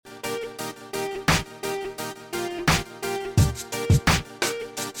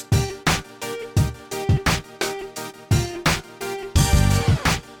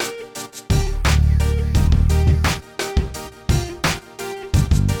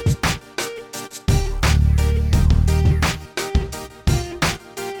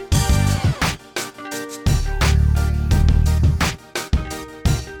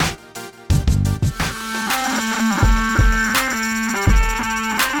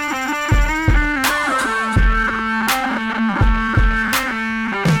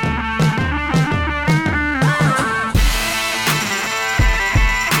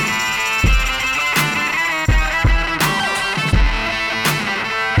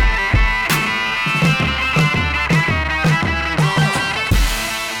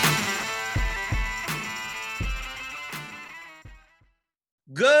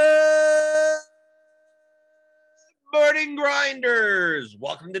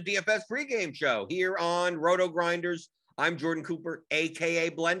from the DFS pregame show here on Roto Grinders. I'm Jordan Cooper, aka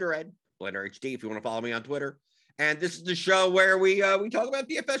Blender Ed, Blender HD, if you want to follow me on Twitter. And this is the show where we talk about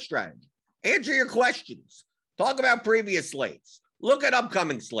DFS strategy, answer your questions, talk about previous slates, look at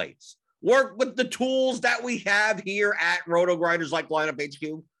upcoming slates, work with the tools that we have here at Roto Grinders, like Lineup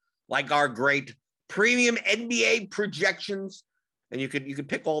HQ, like our great premium NBA projections, and you could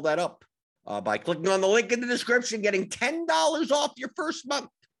pick all that up by clicking on the link in the description, getting $10 off your first month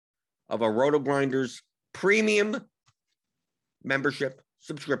of a Roto Grinders premium membership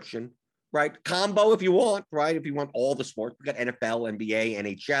subscription, right? Combo if you want, right? If you want all the sports, we got NFL, NBA,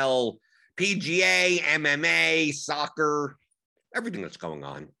 NHL, PGA, MMA, soccer, everything that's going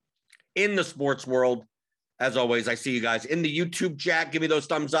on in the sports world. As always, I see you guys in the YouTube chat. Give me those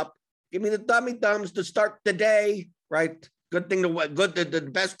thumbs up. Give me the dummy thumbs to start the day, right? The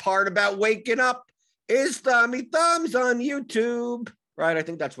best part about waking up is thummy thumbs on YouTube, right? I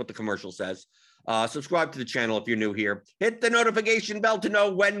think that's what the commercial says. Subscribe to the channel if you're new here. Hit the notification bell to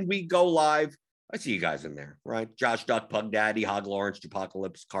know when we go live. I see you guys in there, right? Josh Duck, Pug Daddy, Hog Lawrence,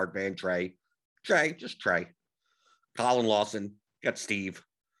 Apocalypse, Card Van, Trey, just Trey. Colin Lawson, got Steve.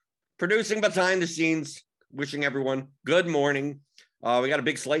 Producing behind the scenes, wishing everyone good morning. We got a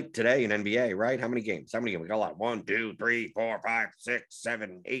big slate today in NBA, right? How many games? We got a lot. 1, 2, 3, 4, 5, 6,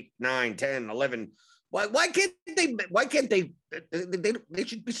 7, 8, 9, 10, 11. Why can't they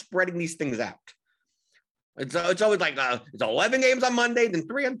should be spreading these things out. It's always like it's 11 games on Monday, then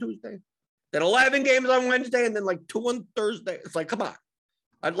 3 on Tuesday, then 11 games on Wednesday, and then like 2 on Thursday. It's like, come on.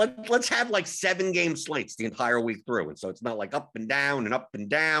 Let's have like 7-game slates the entire week through. And so it's not like up and down and up and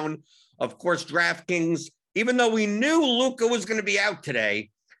down. Of course, DraftKings, even though we knew Luka was going to be out today,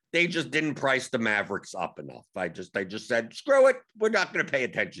 they just didn't price the Mavericks up enough. They just said, screw it. We're not going to pay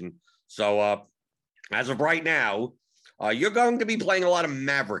attention. So as of right now, you're going to be playing a lot of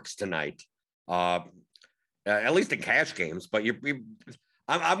Mavericks tonight, at least in cash games. But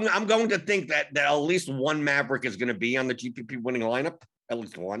I'm going to think that at least one Maverick is going to be on the GPP winning lineup, at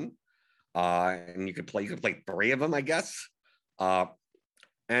least one. And you could play 3 of them, I guess.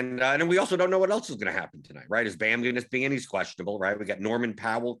 And we also don't know what else is going to happen tonight, right? Is Bam going to be in? He's questionable, right? We got Norman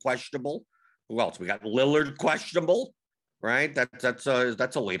Powell questionable. Who else? We got Lillard questionable, right? That's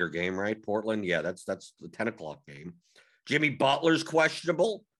a later game, right? Portland, yeah, that's the 10 o'clock game. Jimmy Butler's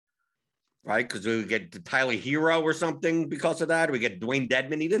questionable, right? Because we get Tyler Hero or something because of that. We get Dwayne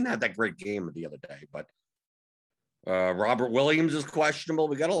Dedman. He didn't have that great game the other day, but Robert Williams is questionable.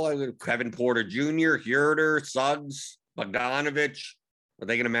 We got a lot of Kevin Porter Jr., Huerter, Suggs, Bogdanovich. Are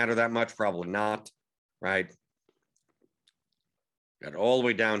they going to matter that much? Probably not, right? Got all the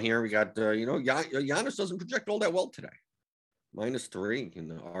way down here. We got, Giannis doesn't project all that well today. -3 in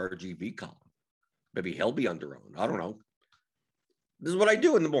the RGB column. Maybe he'll be under-owned. I don't know. This is what I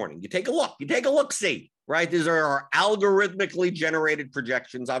do in the morning. You take a look. You take a look-see, right? These are our algorithmically generated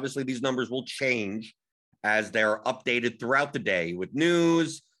projections. Obviously, these numbers will change as they're updated throughout the day with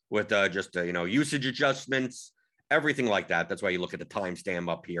news, with usage adjustments, everything like that. That's why you look at the timestamp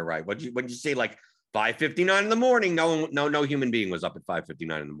up here, right? When you say like 5:59 in the morning, no human being was up at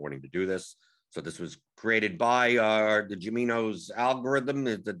 5:59 in the morning to do this. So this was created by the Gemino's algorithm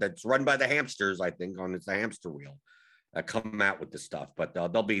that's run by the hamsters, I think, it's the hamster wheel that come out with this stuff. But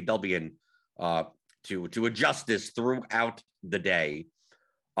they'll be in to adjust this throughout the day.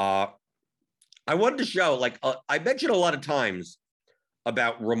 I wanted to show, I mentioned a lot of times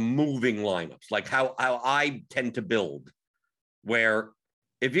about removing lineups, like how I tend to build, where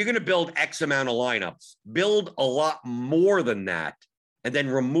if you're going to build X amount of lineups, build a lot more than that, and then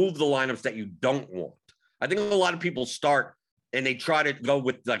remove the lineups that you don't want. I think a lot of people start and they try to go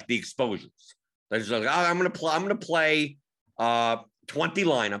with like the exposures. They're just like, I'm going to play 20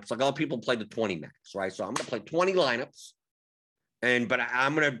 lineups. Like a lot of people play the 20 max, right? So I'm going to play 20 lineups. But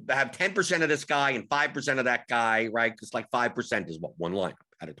I'm going to have 10% of this guy and 5% of that guy, right? Because like 5% is one lineup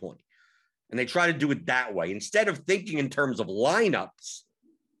out of 20. And they try to do it that way. Instead of thinking in terms of lineups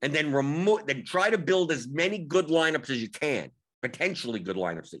and then try to build as many good lineups as you can, potentially good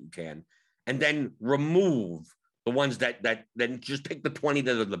lineups that you can, and then remove the ones that then just pick the 20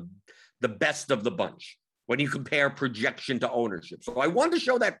 that are the best of the bunch when you compare projection to ownership. So I wanted to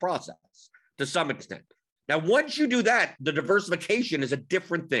show that process to some extent. Now, once you do that, the diversification is a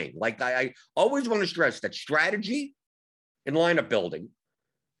different thing. Like I always want to stress that strategy in lineup building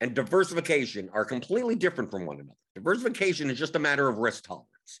and diversification are completely different from one another. Diversification is just a matter of risk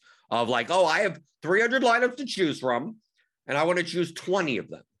tolerance of like, oh, I have 300 lineups to choose from, and I want to choose 20 of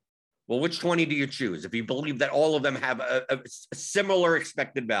them. Well, which 20 do you choose? If you believe that all of them have a similar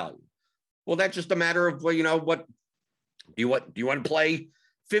expected value, well, that's just a matter of, what do you want to play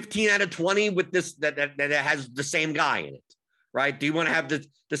 15 out of 20 with this that has the same guy in it, right? Do you want to have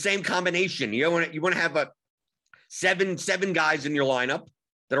the same combination? You want to have a seven guys in your lineup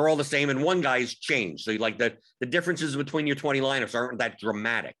that are all the same, and one guy is changed. So like the differences between your 20 lineups aren't that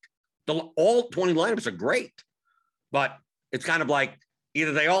dramatic. All 20 lineups are great, but it's kind of like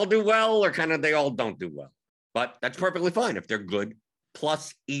either they all do well or kind of they all don't do well. But that's perfectly fine if they're good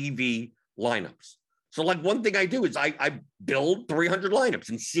plus EV lineups. So like one thing I do is I build 300 lineups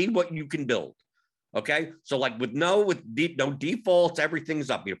and see what you can build. Okay. So like with no defaults, everything's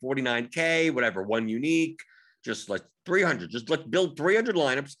up. You have 49K, whatever, one unique, just like 300, just let's build 300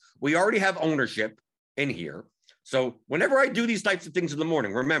 lineups. We already have ownership in here. So whenever I do these types of things in the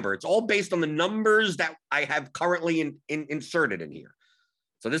morning, remember, it's all based on the numbers that I have currently inserted in here.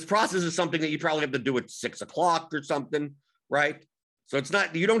 So this process is something that you probably have to do at 6 o'clock or something, right? So it's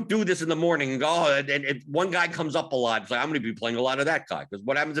not, you don't do this in the morning and go, oh, and if one guy comes up a lot, it's like, I'm going to be playing a lot of that guy. Because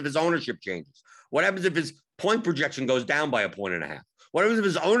what happens if his ownership changes? What happens if his point projection goes down by 1.5 points? What happens if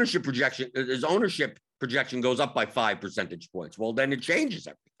his ownership projection goes up by 5 percentage points? Well, then it changes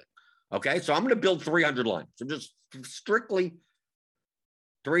everything. Okay, so I'm going to build 300 lineups. So just strictly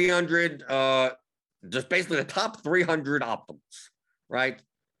 300, just basically the top 300 optimals, right?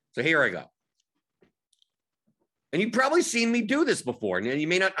 So here I go. And you've probably seen me do this before, and you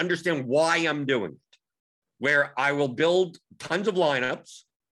may not understand why I'm doing it, where I will build tons of lineups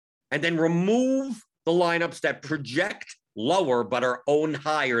and then remove the lineups that project lower but are owned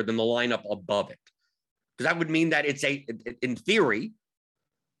higher than the lineup above it. Because that would mean that it's in theory,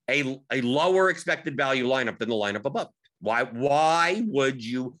 a lower expected value lineup than the lineup above it. Why would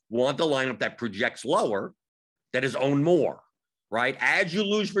you want the lineup that projects lower that is owned more, right? As you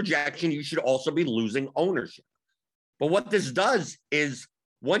lose projection, you should also be losing ownership. But what this does is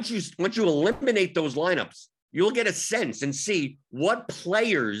once you eliminate those lineups, you'll get a sense and see what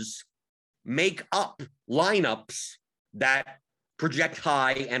players make up lineups that project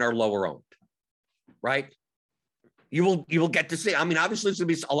high and are lower owned, right? You will get to see. I mean, obviously, it's going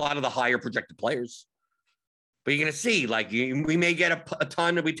to be a lot of the higher projected players, but you're going to see like we may get a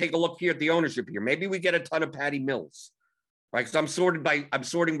ton. And we take a look here at the ownership here. Maybe we get a ton of Patty Mills, right? Because I'm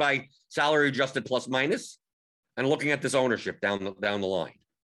sorting by salary adjusted plus minus. And looking at this ownership down the line.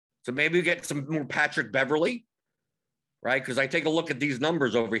 So maybe we get some more Patrick Beverly, right? Because I take a look at these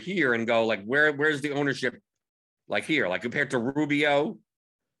numbers over here and go like, where's the ownership like here? Like compared to Rubio,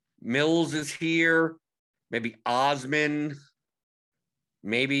 Mills is here, maybe Osman,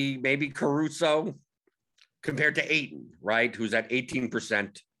 maybe Caruso, compared to Ayton, right? Who's at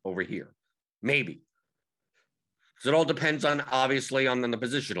 18% over here, maybe. So it all depends on, obviously, on the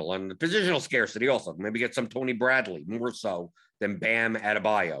positional scarcity also. Maybe get some Tony Bradley, more so than Bam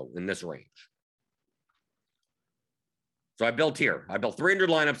Adebayo in this range. So I built 300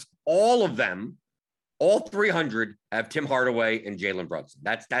 lineups. All of them, all 300 have Tim Hardaway and Jalen Brunson.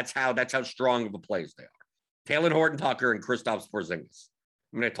 That's how strong of a plays they are. Taylor Horton-Tucker and Kristaps Porzingis.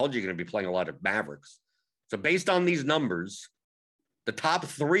 I mean, I told you you're going to be playing a lot of Mavericks. So based on these numbers, the top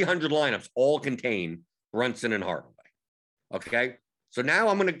 300 lineups all contain Brunson and Hardaway. Okay. So now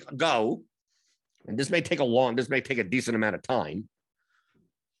I'm going to go, and this may take a decent amount of time,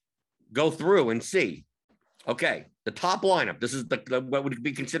 go through and see. Okay. The top lineup, this is what would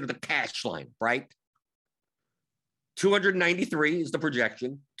be considered the cash lineup, right? 293 is the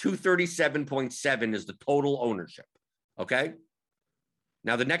projection. 237.7 is the total ownership. Okay.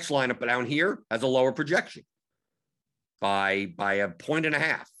 Now the next lineup down here has a lower projection by 1.5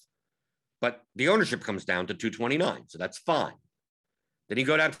 points. But the ownership comes down to 229, so that's fine. Then you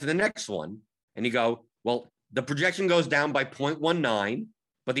go down to the next one, and you go, well, the projection goes down by 0.19,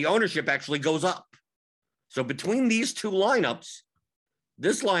 but the ownership actually goes up. So between these two lineups,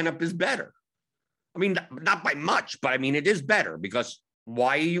 this lineup is better. I mean, not by much, but I mean, it is better because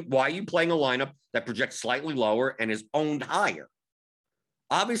why are you playing a lineup that projects slightly lower and is owned higher?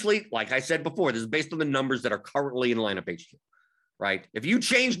 Obviously, like I said before, this is based on the numbers that are currently in lineup HQ. Right? If you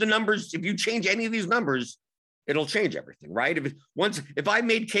change the numbers, if you change any of these numbers, it'll change everything, right? If I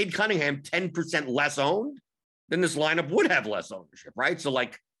made Cade Cunningham 10% less owned, then this lineup would have less ownership, right? So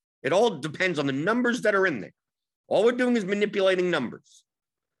like it all depends on the numbers that are in there. All we're doing is manipulating numbers.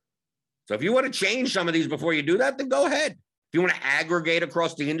 So if you want to change some of these before you do that, then go ahead. If you want to aggregate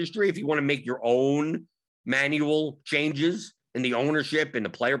across the industry, if you want to make your own manual changes in the ownership and the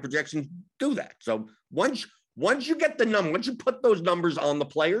player projections, do that. So once you get the number, once you put those numbers on the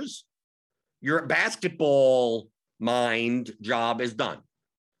players, your basketball mind job is done,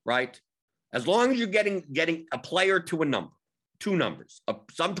 right? As long as you're getting a player to a number, two numbers,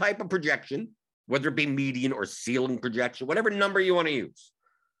 some type of projection, whether it be median or ceiling projection, whatever number you want to use,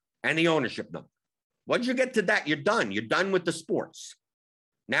 and the ownership number. Once you get to that, you're done. You're done with the sports.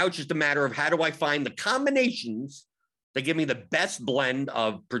 Now it's just a matter of how do I find the combinations that give me the best blend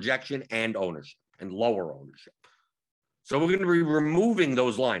of projection and ownership and lower ownership. So we're going to be removing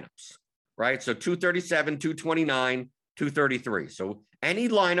those lineups, right? So 237, 229, 233. So any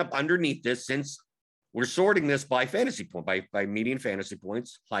lineup underneath this, since we're sorting this by fantasy point, by median fantasy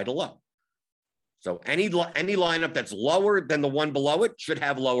points, high to low. So any lineup that's lower than the one below it should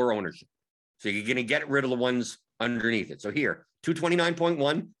have lower ownership. So you're going to get rid of the ones underneath it. So here,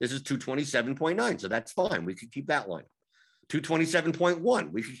 229.1, this is 227.9. So that's fine. We could keep that line.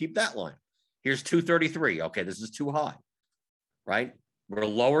 227.1, we could keep that line. Here's 233. Okay, this is too high, right? We're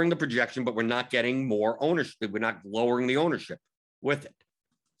lowering the projection, but we're not getting more ownership. We're not lowering the ownership with it.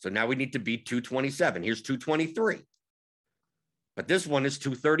 So now we need to beat 227. Here's 223. But this one is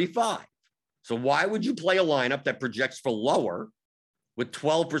 235. So why would you play a lineup that projects for lower with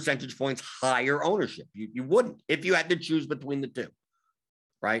 12 percentage points higher ownership? You wouldn't if you had to choose between the two,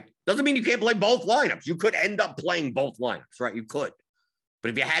 right? Doesn't mean you can't play both lineups. You could end up playing both lineups, right? You could. But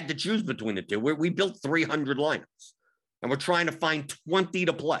if you had to choose between the two, we built 300 lineups, and we're trying to find 20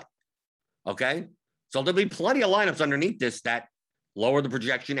 to play, okay? So there'll be plenty of lineups underneath this that lower the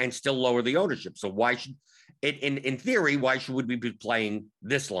projection and still lower the ownership. So why should it, in theory, why should we be playing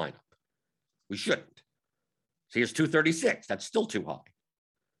this lineup? We shouldn't. So here's 236. That's still too high.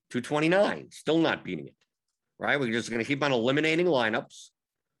 229, still not beating it, right? We're just going to keep on eliminating lineups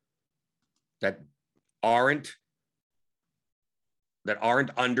that aren't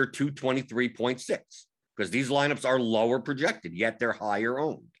under 223.6 because these lineups are lower projected, yet they're higher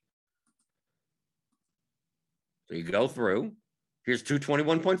owned. So you go through. Here's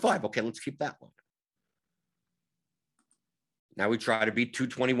 221.5. Okay, let's keep that one. Now we try to beat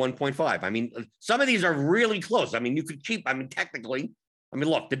 221.5. I mean, some of these are really close. I mean, you could keep, technically,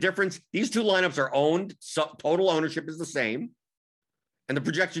 look, the difference, these two lineups are owned, so total ownership is the same. And the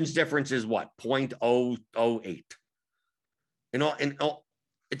projections difference is what? 0.008.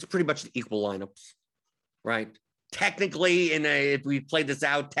 It's pretty much the equal lineups, right? Technically, if we played this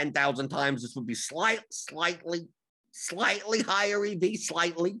out 10,000 times, this would be slightly higher EV,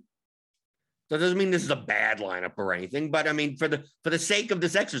 slightly. So it doesn't mean this is a bad lineup or anything, but for the sake of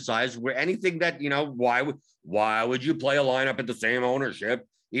this exercise, where anything that, why would you play a lineup at the same ownership,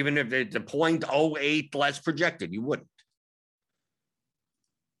 even if it's a 0.08 less projected? You wouldn't.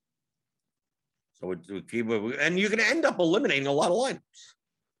 So and you're going to end up eliminating a lot of lineups.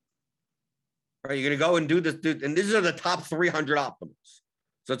 Right? You're going to go and do this, and these are the top 300 optimals.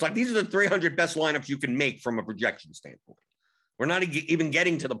 So it's like these are the 300 best lineups you can make from a projection standpoint. We're not even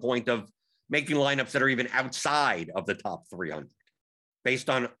getting to the point of making lineups that are even outside of the top 300 based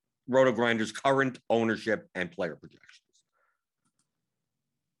on RotoGrinder's current ownership and player projections.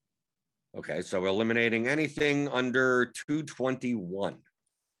 Okay, so we're eliminating anything under 221.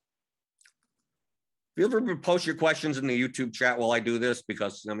 Feel free to post your questions in the YouTube chat while I do this,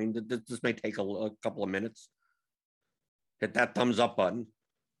 because this may take a couple of minutes. Hit that thumbs up button.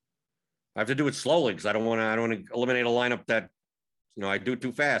 I have to do it slowly because I don't want to eliminate a lineup that I do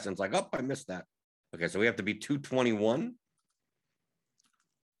too fast and it's like, oh, I missed that. Okay, so we have to be 221.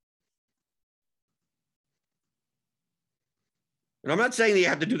 And I'm not saying that you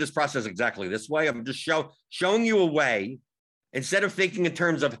have to do this process exactly this way. I'm just showing you a way, instead of thinking in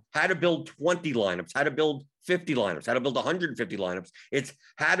terms of how to build 20 lineups, how to build 50 lineups, how to build 150 lineups. It's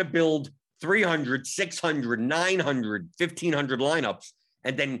how to build 300, 600, 900, 1,500 lineups,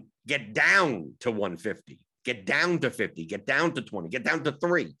 and then get down to 150, get down to 50, get down to 20, get down to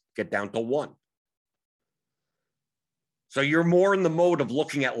 3, get down to 1. So you're more in the mode of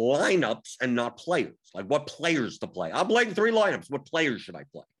looking at lineups and not players, like what players to play. I'm playing 3 lineups. What players should I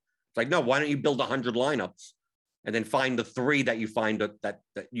play? It's like, no, why don't you build 100 lineups and then find the 3 that you find that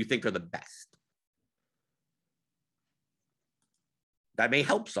you think are the best? That may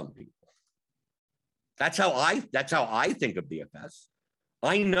help some people. That's how I think of DFS.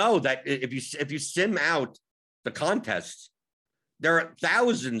 I know that if you sim out the contests, there are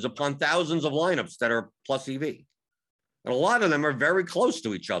thousands upon thousands of lineups that are plus EV. And a lot of them are very close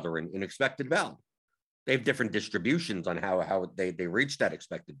to each other in expected value. They have different distributions on how they reach that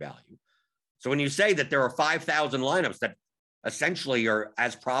expected value. So when you say that there are 5,000 lineups that essentially are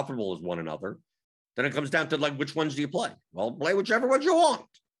as profitable as one another, then it comes down to like, which ones do you play? Well, play whichever ones you want.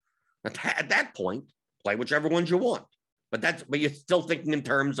 At that point, play whichever ones you want. But you're still thinking in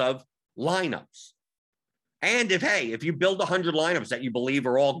terms of lineups. And if you build 100 lineups that you believe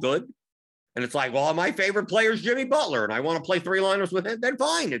are all good, and it's like, well, my favorite player is Jimmy Butler, and I want to play 3 lineups with him, then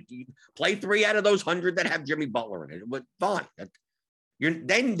fine. If you play 3 out of those 100 that have Jimmy Butler in it, but fine.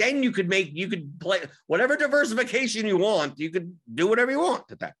 Then you could play whatever diversification you want. You could do whatever you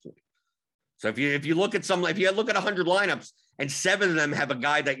want at that point. So if you look at 100 lineups and 7 of them have a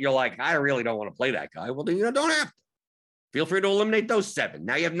guy that you're like, I really don't want to play that guy, well, then you don't have to. Feel free to eliminate those 7.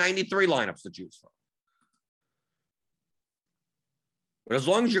 Now you have 93 lineups to choose from. But as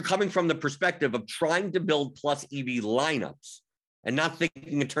long as you're coming from the perspective of trying to build plus EV lineups and not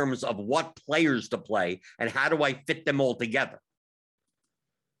thinking in terms of what players to play and how do I fit them all together.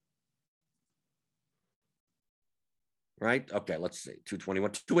 Right? Okay, let's see.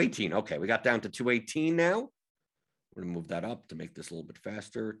 221, 218. Okay, we got down to 218 now. We're going to move that up to make this a little bit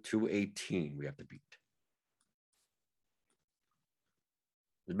faster. 218 we have to beat.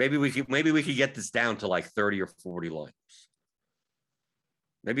 Maybe we could get this down to like 30 or 40 lineups.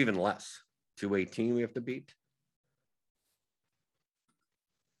 Maybe even less. 218 we have to beat.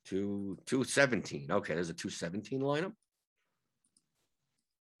 217. Okay, there's a 217 lineup.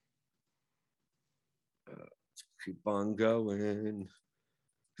 Let's keep on going.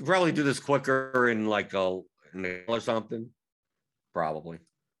 Could probably do this quicker in like a or something. Probably.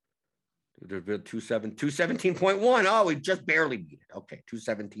 217.1. Oh, we just barely beat it. Okay,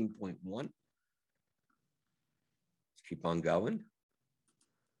 217.1. Let's keep on going.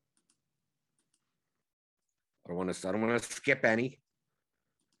 I don't want to skip any.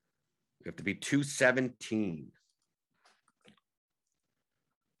 We have to be 217.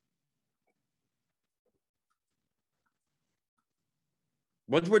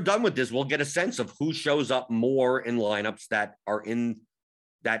 Once we're done with this, we'll get a sense of who shows up more in lineups that are in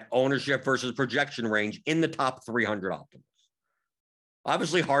that ownership versus projection range in the top 300 optimals.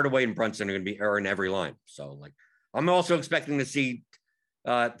 Obviously, Hardaway and Brunson are going to be in every line. So, like, I'm also expecting to see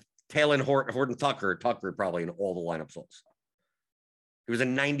Taylor Horton Tucker probably in all the lineups also. He was a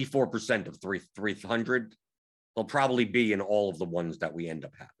 94% of 300. He'll probably be in all of the ones that we end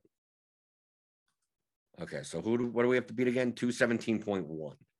up having. Okay, so what do we have to beat again?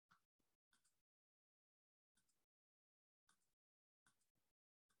 217.1.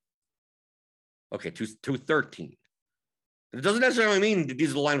 Okay, 213. It doesn't necessarily mean that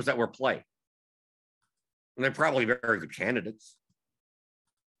these are the lineups that we're playing. And they're probably very good candidates.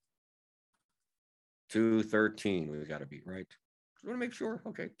 213, we've got to beat, right? I want to make sure.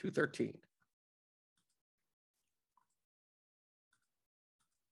 Okay, 213.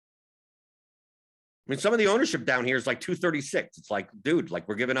 I mean, some of the ownership down here is like 236. It's like, dude, like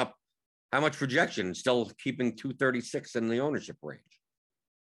we're giving up how much projection and still keeping 236 in the ownership range.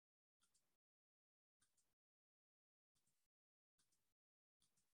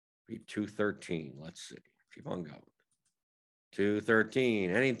 Beat 213. Let's see. Keep on going.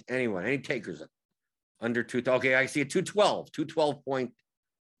 213. Anyone? Any takers under 2? Okay, I see a 212.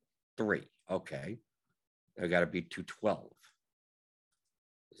 212.3. Okay. I got to beat 212.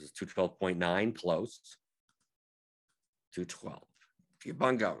 This is 212.9, close. 212. Keep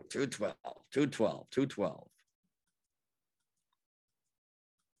on going. 212, 212, 212.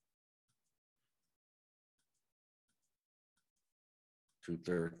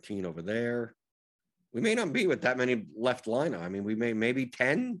 $213 over there. We may not be with that many left lineup. I mean, we maybe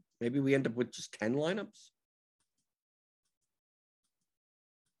 10. Maybe we end up with just 10 lineups.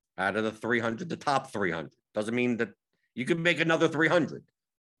 Out of the 300, the top 300. Doesn't mean that you could make another 300.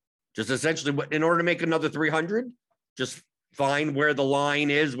 Just essentially, in order to make another 300, just find where the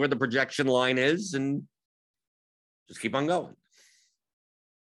line is, where the projection line is, and just keep on going.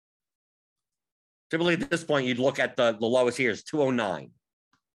 Typically, at this point, you'd look at the lowest here is 209.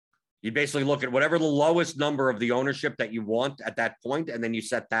 You'd basically look at whatever the lowest number of the ownership that you want at that point, and then you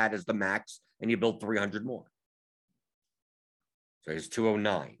set that as the max, and you build 300 more. So here's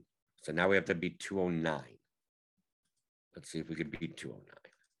 209. So now we have to beat 209. Let's see if we can beat 209.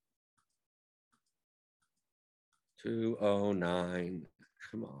 209.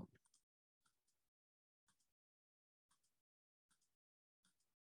 Come on.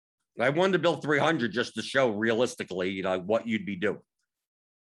 I wanted to build 300 just to show realistically, you know, what you'd be doing.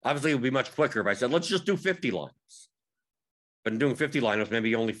 Obviously, it would be much quicker if I said, let's just do 50 lineups. But in doing 50 lineups, maybe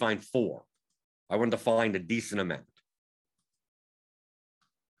you only find 4. I wanted to find a decent amount.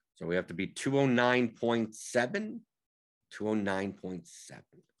 So we have to be 209.7. 209.7.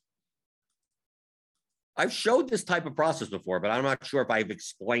 I've showed this type of process before, but I'm not sure if I've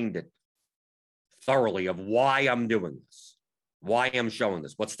explained it thoroughly of why I'm doing this, why I'm showing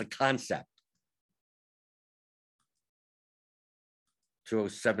this, what's the concept.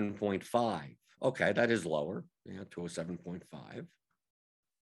 207.5. Okay, that is lower. Yeah, 207.5.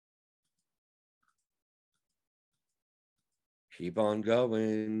 Keep on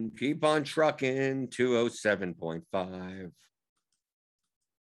going. Keep on trucking. 207.5.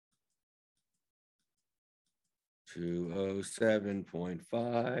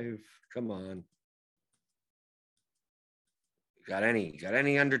 207.5. Come on. Got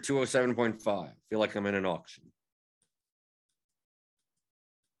any under 207.5? Feel like I'm in an auction.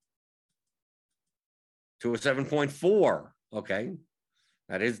 207.4. Okay.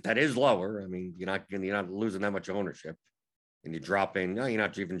 That is lower. I mean, you're not losing that much ownership. And you're dropping, no, you're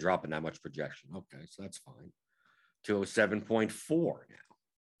not even dropping that much projection. Okay, so that's fine. 207.4 now.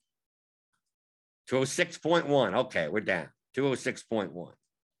 206.1. Okay, we're down. 206.1.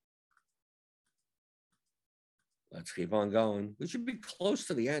 Let's keep on going. We should be close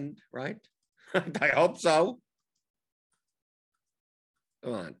to the end, right? I hope so.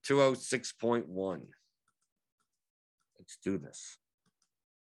 Come on, 206.1. Let's do this.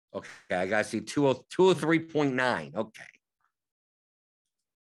 Okay, I gotta see 203.9. Okay.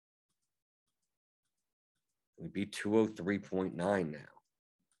 It'd be 203.9 now.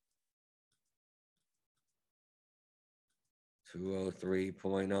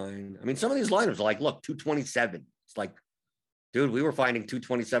 203.9. I mean, some of these lineups are like, look, 227. It's like, dude, we were finding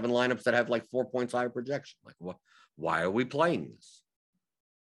 227 lineups that have like 4 points higher projection. Like, what? Why are we playing this?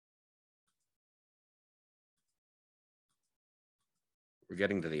 We're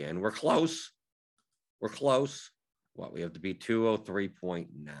getting to the end. We're close. We're close. What? We have to be 203.9.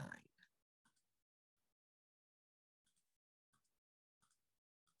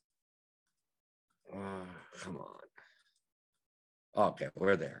 Come on. Okay,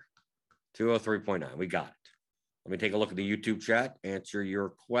 we're there. 203.9. We got it. Let me take a look at the YouTube chat, answer your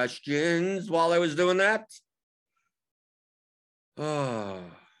questions while I was doing that.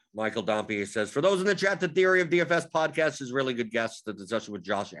 Michael Dompier says, for those in the chat, the Theory of DFS podcast is really good guest. The discussion with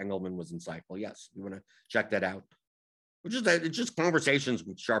Josh Engelman was insightful. Yes, you want to check that out. It's just conversations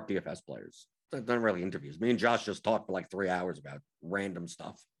with sharp DFS players. It's not really interviews. Me and Josh just talked for like 3 hours about random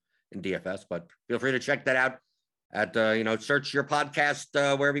stuff in DFS, but feel free to check that out at, search your podcast,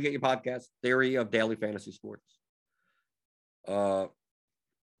 wherever you get your podcast, Theory of Daily Fantasy Sports.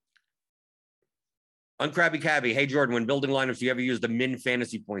 Uncrabby Cabby, hey Jordan, when building lineups, do you ever use the min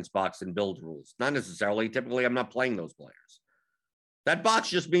fantasy points box in build rules? Not necessarily. Typically, I'm not playing those players. That box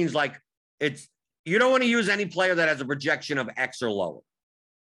just means like you don't want to use any player that has a projection of X or lower.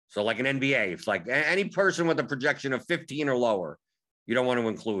 So like an NBA, it's like any person with a projection of 15 or lower, you don't want to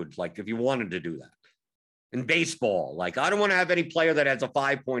include, like if you wanted to do that. In baseball, like I don't want to have any player that has a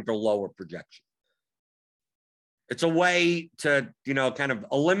 5-point or lower projection. It's a way to, kind of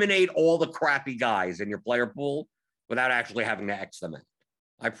eliminate all the crappy guys in your player pool without actually having to X them out.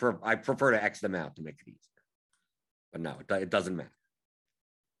 I prefer to X them out to make it easier. But no, it doesn't matter.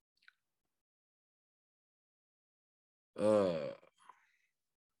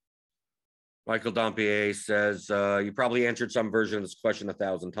 Michael Dompier says, you probably answered some version of this question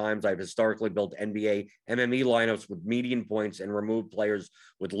 1,000 times. I've historically built NBA MME lineups with median points and removed players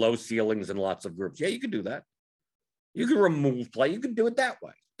with low ceilings and lots of groups. Yeah, you could do that. You can remove play. You can do it that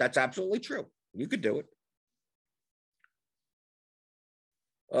way. That's absolutely true. You could do it.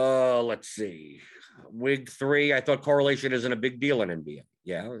 Let's see. Wig 3, I thought correlation isn't a big deal in NBA.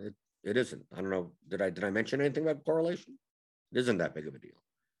 Yeah, it isn't. I don't know. Did I mention anything about correlation? It isn't that big of a deal.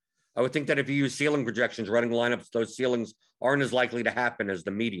 I would think that if you use ceiling projections, running lineups, those ceilings aren't as likely to happen as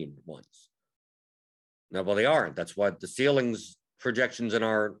the median ones. No, well, they aren't. That's why the ceilings projections in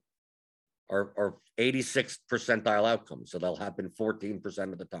our are 86th percentile outcomes. So they'll happen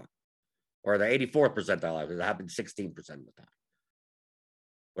 14% of the time. Or the 84th percentile outcomes, they'll happen 16% of the time.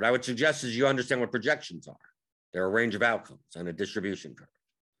 What I would suggest is you understand what projections are. They're a range of outcomes on a distribution curve.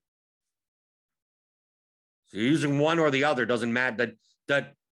 So using one or the other doesn't matter.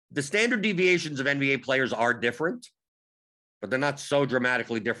 That the standard deviations of NBA players are different, but they're not so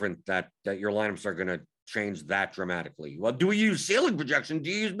dramatically different that your lineups are going to change that dramatically. Well, do we use ceiling projection? Do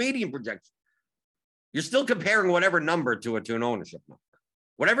you use median projection? You're still comparing whatever number to an ownership number.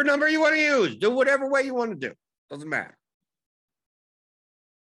 Whatever number you want to use, do whatever way you want to do. Doesn't matter.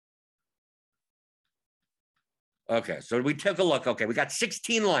 Okay, so we took a look. Okay, we got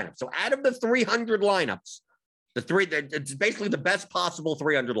 16 lineups. So out of the 300 lineups, it's basically the best possible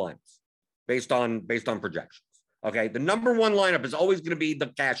 300 lineups based on projections. Okay, the number one lineup is always going to be the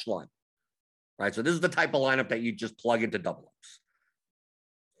cash line. Right, so this is the type of lineup that you just plug into double ups.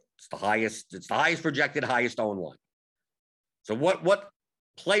 It's the highest projected, highest owned line. So what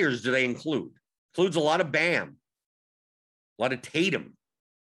players do they include? Includes a lot of Bam, a lot of Tatum.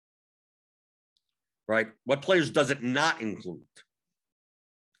 Right? What players does it not include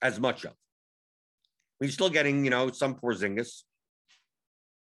as much of? You're still getting, some Porzingis.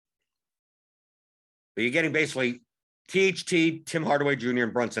 But you're getting basically THT, Tim Hardaway Jr.,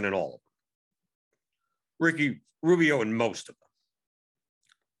 and Brunson and all of them. Ricky Rubio in most of them.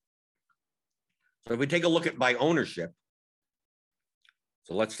 So if we take a look at by ownership,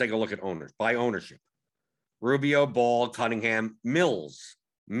 so let's take a look at owners by ownership. Rubio, Ball, Cunningham, Mills,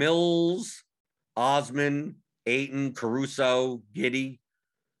 Osman, Ayton, Caruso, Giddey.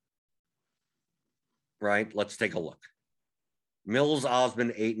 Right? Let's take a look. Mills,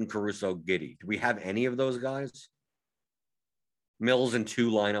 Osman, Ayton, Caruso, Giddey. Do we have any of those guys? Mills in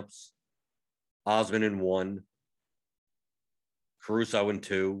 2 lineups. Osman in 1. Caruso in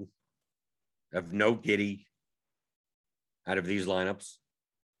 2. Have no Giddey out of these lineups.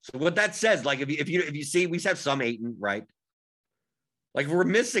 So what that says, like if you see, we have some Ayton, right? Like if we're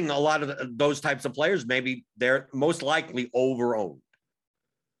missing a lot of those types of players, maybe they're most likely over-owned,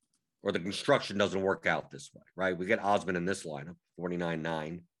 or the construction doesn't work out this way, right? We get Osman in this lineup,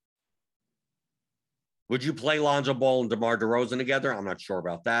 49.9. Would you play Lonzo Ball and DeMar DeRozan together? I'm not sure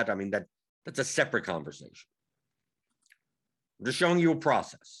about that. I mean, that's a separate conversation. I'm just showing you a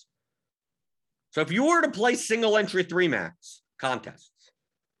process. So if you were to play single entry 3-max contests,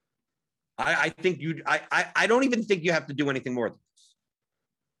 I think I don't even think you have to do anything more than this.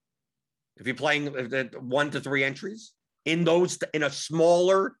 If you're playing 1 to 3 entries in a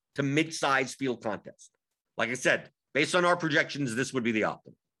smaller to mid-size field contest, like I said, based on our projections, this would be the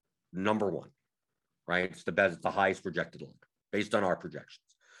optimal number 1, right? It's the best, the highest projected line based on our projections.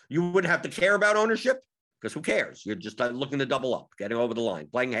 You wouldn't have to care about ownership because who cares? You're just looking to double up, getting over the line,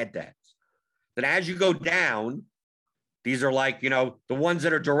 playing head-to-heads. Then as you go down, these are like, the ones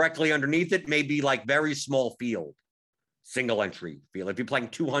that are directly underneath it may be like very small field, single entry field. If you're playing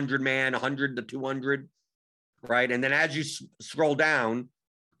 200 man, 100 to 200, right? And then as you scroll down,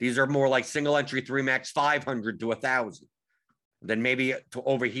 these are more like single entry 3-max, 500 to 1,000. Then maybe to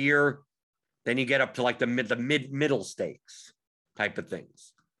over here, then you get up to like the middle stakes type of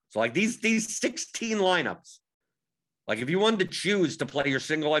things. So like these 16 lineups, like if you wanted to choose to play your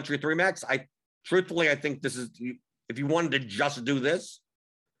single entry 3-max, truthfully, I think this is, if you wanted to just do this,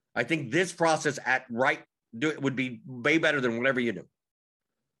 I think this process would be way better than whatever you do,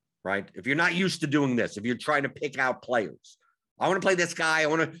 right? If you're not used to doing this, if you're trying to pick out players, I want to play this guy.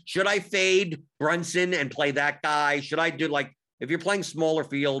 Should I fade Brunson and play that guy? Should I do if you're playing smaller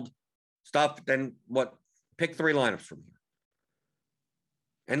field stuff, then pick 3 lineups from here.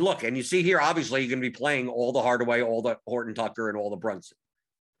 And look, and you see here, obviously you're going to be playing all the Hardaway, all the Horton Tucker, and all the Brunson.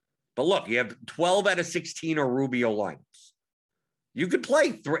 But look, you have 12 out of 16 are Rubio lineups. You could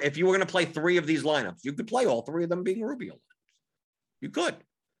play if you were going to play 3 of these lineups, you could play all 3 of them being Rubio lineups. You could.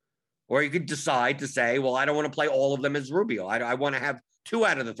 Or you could decide to say, well, I don't want to play all of them as Rubio. I want to have 2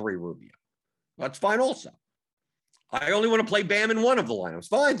 out of the 3 Rubio. That's fine also. I only want to play Bam in one of the lineups.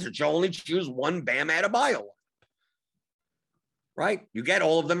 Fine, so you only choose one Bam Adebayo lineup. Right? You get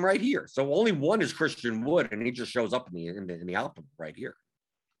all of them right here. So only one is Christian Wood, and he just shows up in the optimum right here.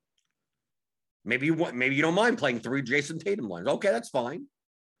 Maybe you don't mind playing 3 Jason Tatum lines. Okay, that's fine.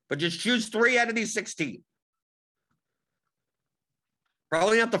 But just choose 3 out of these 16.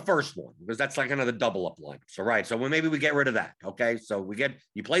 Probably not the first one, because that's like another double up line. So right. So maybe we get rid of that. Okay. So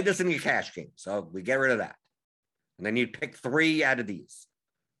you played this in your cash game. So we get rid of that. And then you pick 3 out of these.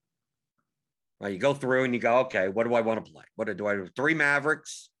 Right. You go through and you go, okay, what do I want to play? What do I do? 3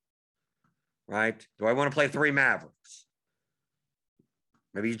 Mavericks. Right. Do I want to play 3 Mavericks?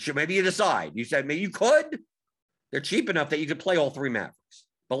 Maybe you decide. You said maybe you could. They're cheap enough that you could play all 3 Mavericks.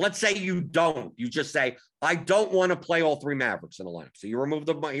 But let's say you don't. You just say, I don't want to play all 3 Mavericks in a lineup. So you remove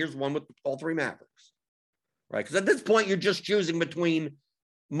here's one with all 3 Mavericks. Right? Because at this point, you're just choosing between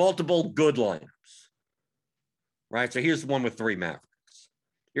multiple good lineups. Right? So here's one with 3 Mavericks.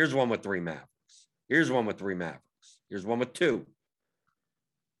 Here's one with 3 Mavericks. Here's one with 3 Mavericks. Here's one with 2.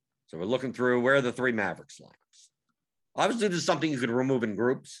 So we're looking through where are the 3 Mavericks lineups. Obviously, this is something you could remove in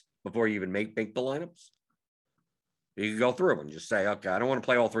groups before you even make the lineups. You could go through them and just say, okay, I don't want to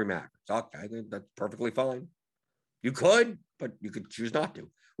play all 3 Mavericks. Okay, I think that's perfectly fine. You could, but you could choose not to.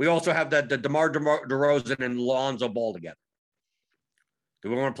 We also have the DeMar DeRozan and Lonzo Ball together. Do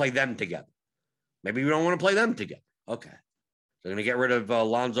we want to play them together? Maybe we don't want to play them together. Okay. So we're going to get rid of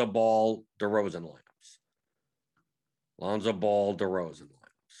Lonzo Ball, DeRozan lineups. Lonzo Ball, DeRozan lineups.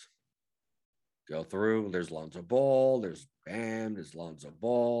 Go through. There's Lonzo Ball. There's Bam. There's Lonzo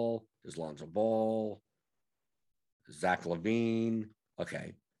Ball. There's Lonzo Ball. Zach LaVine.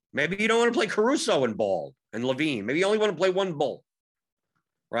 Okay. Maybe you don't want to play Caruso and Ball and LaVine. Maybe you only want to play one Bull.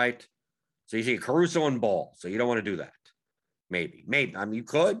 Right? So you see Caruso and Ball. So you don't want to do that. Maybe. I mean, you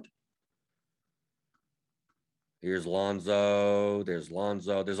could. Here's Lonzo. There's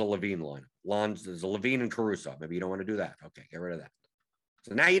Lonzo. There's a LaVine line. There's a LaVine and Caruso. Maybe you don't want to do that. Okay. Get rid of that.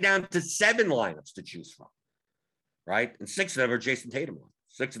 So now you're down to 7 lineups to choose from, right? And 6 of them are Jason Tatum lineups.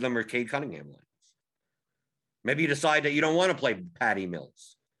 6 of them are Cade Cunningham lineups. Maybe you decide that you don't want to play Patty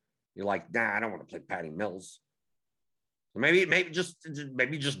Mills. You're like, nah, I don't want to play Patty Mills. Maybe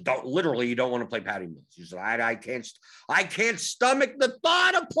just don't, literally, you don't want to play Patty Mills. You said, I can't stomach the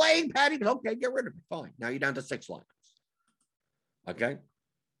thought of playing Patty Mills. Okay, get rid of it. Fine. Now you're down to 6 lineups. Okay.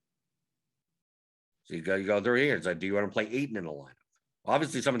 So you go through here. It's like, do you want to play Ayton in a lineup?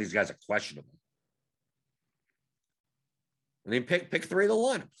 Obviously, some of these guys are questionable. And then pick 3 of the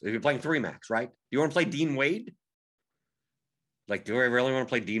lineups. If you're playing 3 max, right? Do you want to play Dean Wade? Like, do I really want to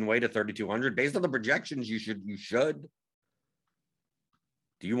play Dean Wade at 3,200? Based on the projections, you should.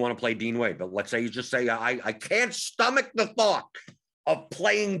 Do you want to play Dean Wade? But let's say you just say, I can't stomach the thought of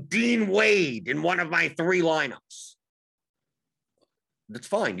playing Dean Wade in one of my 3 lineups. That's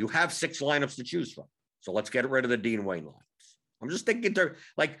fine. You have 6 lineups to choose from. So let's get rid of the Dean Wade lineups. I'm just thinking,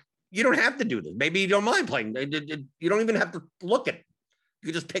 like, you don't have to do this. Maybe you don't mind playing. You don't even have to look at it. You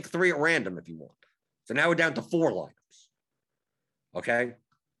can just pick 3 at random if you want. So now we're down to 4 lineups. Okay?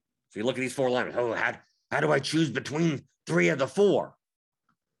 So you look at these 4 lineups. Oh, how do I choose between 3 of the 4?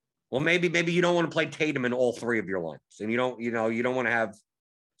 Well, maybe you don't want to play Tatum in all 3 of your lineups. And you don't want to have,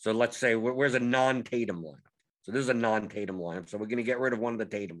 so let's say, where's a non-Tatum lineup? So this is a non-Tatum lineup. So we're going to get rid of one of the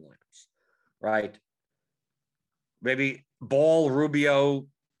Tatum lineups, right? Maybe Ball, Rubio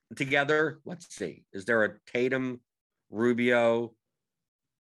together. Let's see. Is there a Tatum, Rubio?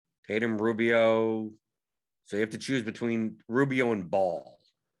 So you have to choose between Rubio and Ball.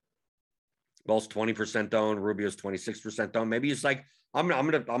 Ball's 20% owned. Rubio's 26% owned. Maybe it's like, I'm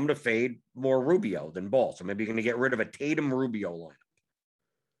gonna fade more Rubio than Ball. So maybe you're gonna get rid of a Tatum Rubio lineup.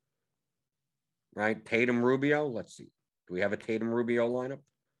 Right? Tatum Rubio. Let's see. Do we have a Tatum Rubio lineup?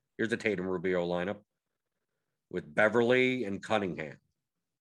 Here's a Tatum Rubio lineup with Beverly and Cunningham.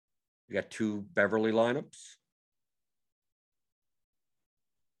 You got 2 Beverly lineups.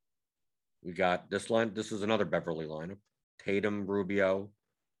 We got this line. This is another Beverly lineup. Tatum, Rubio,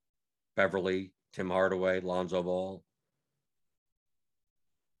 Beverly, Tim Hardaway, Lonzo Ball.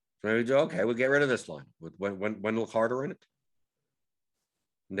 So we do, okay, we'll get rid of this line with Wendell Carter in it.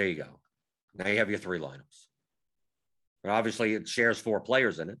 And there you go. Now you have your 3 lineups. And obviously, it shares 4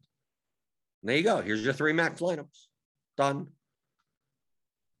 players in it. And there you go. Here's your 3 max lineups. Done.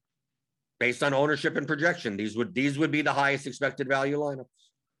 Based on ownership and projection, these would be the highest expected value lineups.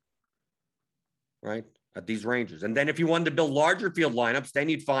 Right? At these ranges. And then if you wanted to build larger field lineups, then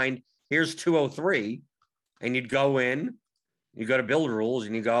you'd find here's 203, and you'd go in, you go to build rules,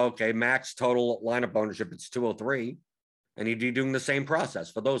 and you go, okay, max total lineup ownership, it's 203, and you'd be doing the same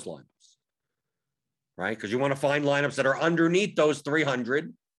process for those lineups, right? Because you want to find lineups that are underneath those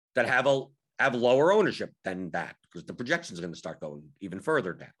 300 that have lower ownership than that, because the projection is going to start going even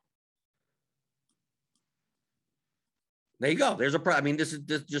further down. There you go. There's I mean, this is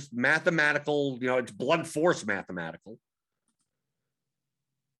just mathematical, it's blunt force mathematical.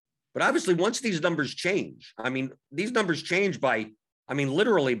 But obviously, once these numbers change, I mean, these numbers change by,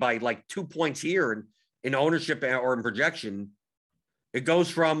 literally by like 2 points here in ownership or in projection. It goes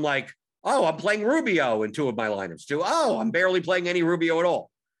from like, oh, I'm playing Rubio in 2 of my lineups to, oh, I'm barely playing any Rubio at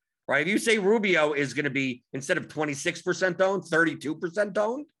all, right? If you say Rubio is going to be, instead of 26% owned, 32%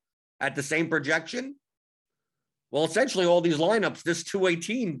 owned at the same projection, well, essentially all these lineups, this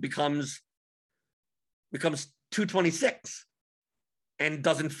 218 becomes 226. And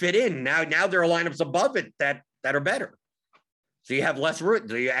doesn't fit in. Now there are lineups above it that are better. So you have less root.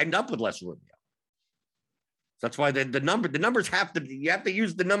 You end up with less Rubio. That's why the numbers you have to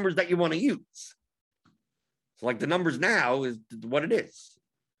use the numbers that you want to use. So like the numbers now is what it is.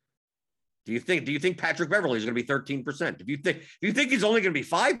 Do you think Patrick Beverly is going to be 13%? If you think he's only going to be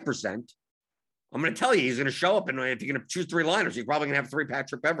 5%, I'm going to tell you he's going to show up, and if you're going to choose 3 lineups, you're probably going to have 3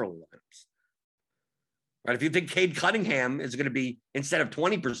 Patrick Beverly lineups. Right? If you think Cade Cunningham is going to be, instead of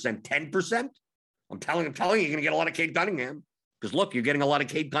 20%, 10%, I'm telling you, you're going to get a lot of Cade Cunningham. Because look, you're getting a lot of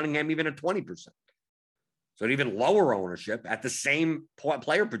Cade Cunningham even at 20%. So at even lower ownership, at the same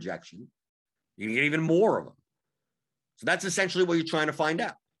player projection, you can get even more of them. So that's essentially what you're trying to find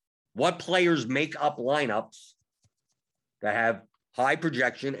out. What players make up lineups that have high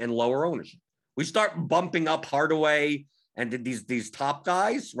projection and lower ownership? We start bumping up Hardaway and these top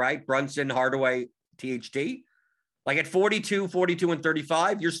guys, right? Brunson, Hardaway, THT, like at 42, and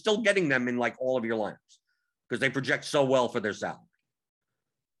 35, you're still getting them in like all of your lineups because they project so well for their salary.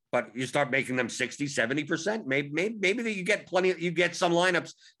 But you start making them 60, 70%, maybe that you get some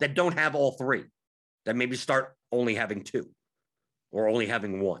lineups that don't have all 3, that maybe start only having 2 or only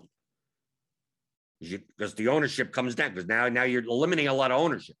having 1. because the ownership comes down, because now you're eliminating a lot of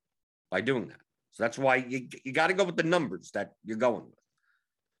ownership by doing that. So that's why you got to go with the numbers that you're going with.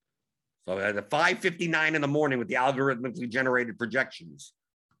 So at the 5:59 in the morning with the algorithmically generated projections,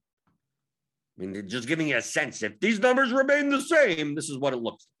 I mean, they're just giving you a sense. If these numbers remain the same, this is what it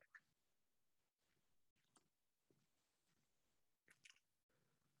looks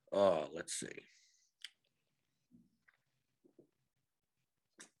like. Let's see.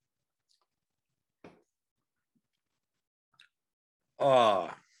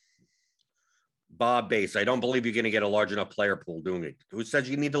 Bob Bass, I don't believe you're going to get a large enough player pool doing it. Who says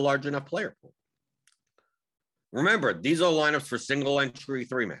you need a large enough player pool? Remember, these are lineups for single entry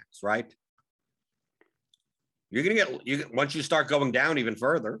 3-mans, right? You're going to get, once you start going down even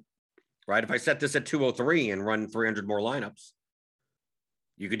further, right? If I set this at 203 and run 300 more lineups,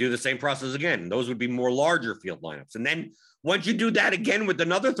 you could do the same process again. Those would be more larger field lineups. And then once you do that again with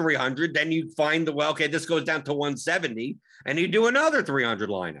another 300, then you find the, well, okay, this goes down to 170 and you do another 300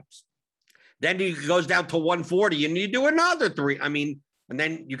 lineups. Then it goes down to 140 and you do another and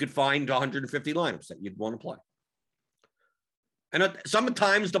then you could find 150 lineups that you'd want to play. And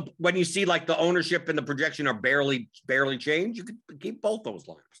sometimes when you see like the ownership and the projection are barely changed, you could keep both those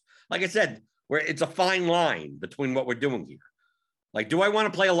lineups. Like I said, where it's a fine line between what we're doing here. Like, do I want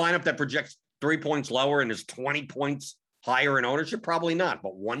to play a lineup that projects 3 points lower and is 20 points higher in ownership? Probably not,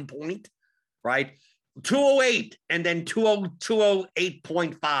 but 1 point, right? 208 and then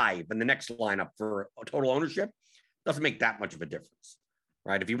 208.5 in the next lineup for total ownership doesn't make that much of a difference,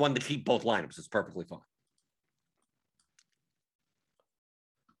 right? If you wanted to keep both lineups, it's perfectly fine.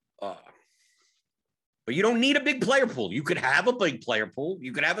 But you don't need a big player pool. You could have a big player pool.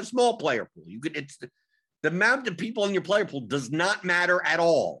 You could have a small player pool. It's the amount of people in your player pool does not matter at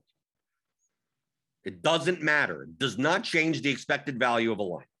all. It doesn't matter. It does not change the expected value of a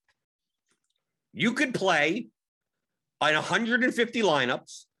line. You could play on 150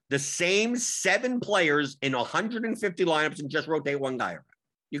 lineups, the same 7 players in 150 lineups and just rotate one guy around.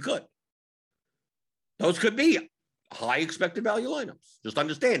 You could. Those could be high expected value lineups. Just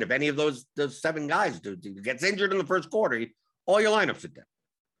understand, if any of those 7 guys gets injured in the first quarter, all your lineups are dead,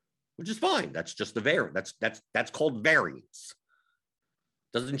 which is fine. That's just the variance. That's called variance.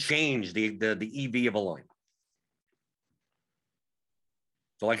 Doesn't change the EV of a lineup.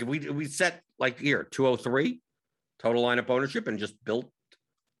 So like if we set like here 203 total lineup ownership and just built,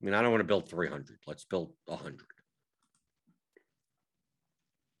 I don't want to build 300. Let's build 100.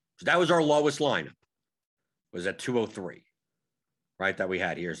 So that was our lowest lineup. Was at 203, right? That we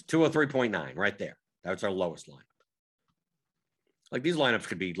had here is 203.9 right there. That's our lowest lineup. Like these lineups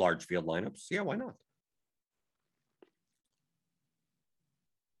could be large field lineups. Yeah, why not?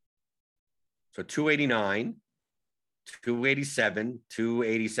 So 289, 287,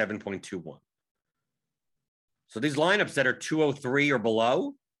 287.21. So these lineups that are 203 or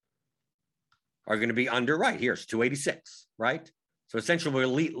below are going to be under, right? Here's 286, right? So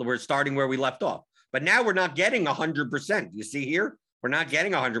essentially we're starting where we left off. But now we're not getting 100%. You see here, we're not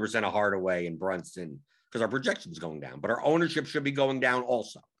getting 100% of Hardaway and Brunson because our projection is going down, but our ownership should be going down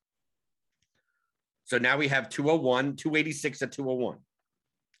also. So now we have 201, 286 at 201,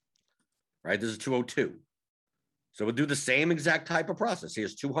 right? This is 202. So we'll do the same exact type of process.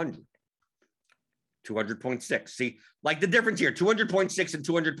 Here's 200, 200.6. See, like the difference here, 200.6 and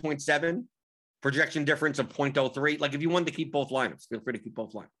 200.7, projection difference of 0.03. Like if you wanted to keep both lineups, feel free to keep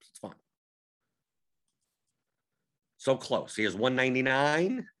both lineups. It's fine. So close. Here's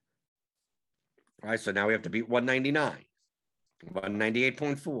 199. All right, so now we have to beat 199.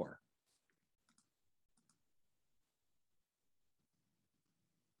 198.4.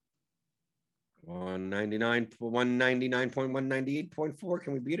 $199.198.4.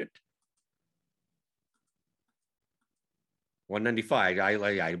 Can we beat it? 195.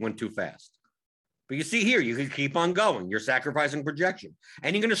 I went too fast. But you see here, you can keep on going. You're sacrificing projection.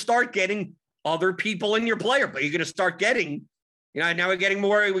 And you're going to start getting other people in your player, but you're going to start getting, now we're getting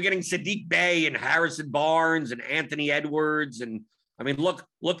Sadiq Bey and Harrison Barnes and Anthony Edwards. And look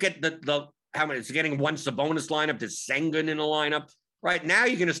at the how many, it's getting one Sabonis lineup, there's Sengun in a lineup. Right now,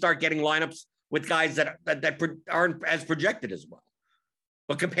 you're going to start getting lineups with guys that aren't as projected as well.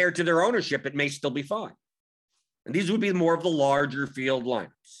 But compared to their ownership, it may still be fine. And these would be more of the larger field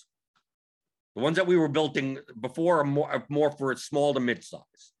lineups. The ones that we were building before are more for a small to mid-size.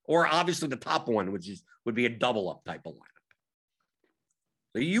 Or obviously the top one, which would be a double-up type of lineup.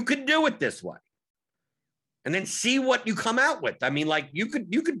 So you could do it this way. And then see what you come out with. You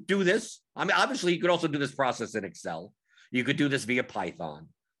could do this. Obviously, you could also do this process in Excel. You could do this via Python.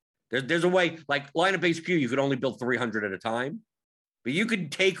 There's a way, like lineup HQ, you could only build 300 at a time. But you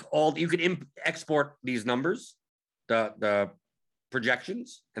could export these numbers, the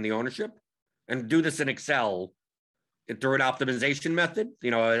projections and the ownership, and do this in Excel through an optimization method,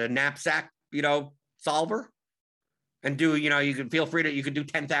 a knapsack, solver, and do, you can feel free to, you could do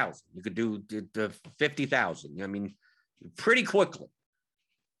 10,000, you could do 50,000. I mean, pretty quickly.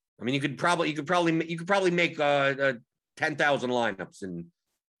 I mean, you could probably make 10,000 lineups in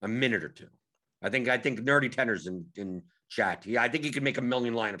a minute or two. I think Nerdy Tenors in chat. I think he could make 1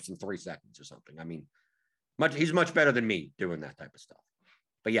 million lineups in 3 seconds or something. I mean, he's much better than me doing that type of stuff.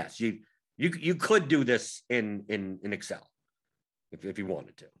 But yes, you could do this in Excel if you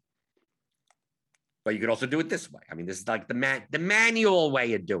wanted to. But you could also do it this way. I mean, this is like the manual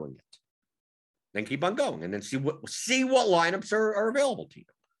way of doing it. Then keep on going, and then see what lineups are available to you,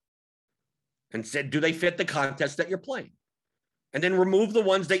 and said, do they fit the contest that you're playing? And then remove the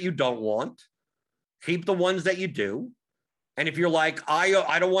ones that you don't want, keep the ones that you do. And if you're like,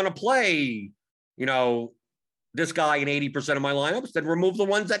 I don't want to play, this guy in 80% of my lineups, then remove the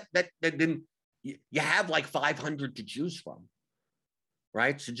ones that then you have like 500 to choose from,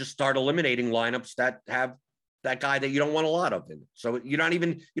 right? So just start eliminating lineups that have that guy that you don't want a lot of in it. So you don't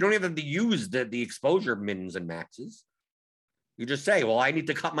even have to use the exposure mins and maxes. You just say, well, I need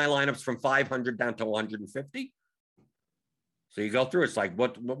to cut my lineups from 500 down to 150. So you go through. It's like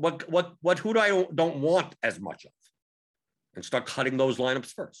who do I don't want as much of, and start cutting those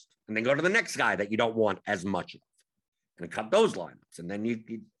lineups first, and then go to the next guy that you don't want as much of, and cut those lineups, and then you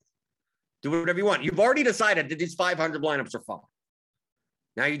do whatever you want. You've already decided that these 500 lineups are fine.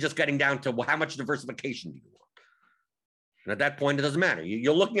 Now you're just getting down to, well, how much diversification do you want? And at that point, it doesn't matter.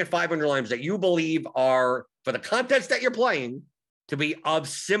 You're looking at 500 lineups that you believe are, for the contest that you're playing, to be of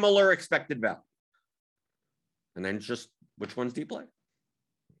similar expected value. And then just, which ones do you play?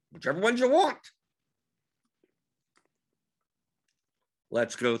 Whichever ones you want.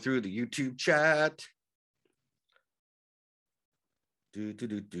 Let's go through the YouTube chat.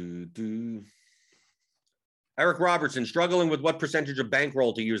 Eric Robertson, struggling with what percentage of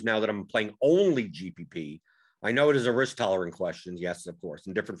bankroll to use now that I'm playing only GPP. I know it is a risk tolerant question. Yes, of course,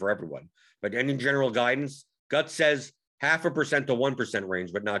 and different for everyone. But any general guidance? Gut says 0.5% to 1%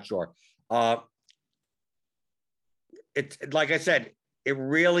 range, but not sure. It's like I said, it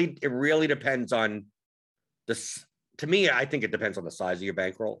really depends on this. To me, I think it depends on the size of your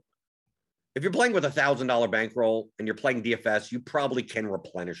bankroll. If you're playing with $1,000 bankroll and you're playing DFS, you probably can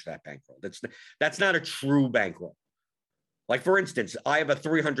replenish that bankroll. That's not a true bankroll. Like, for instance, I have a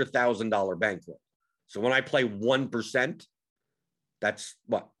 $300,000 bankroll. So when I play 1%, that's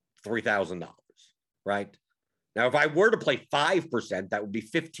what, $3,000, right? Now, if I were to play 5%, that would be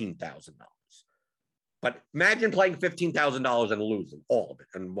 $15,000. But imagine playing $15,000 and losing all of it.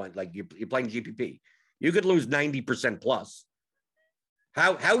 And like you're playing GPP, you could lose 90% plus.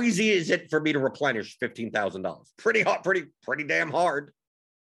 How easy is it for me to replenish $15,000? Pretty hard, pretty damn hard,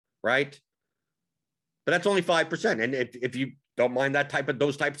 right? But that's only 5%. And if you don't mind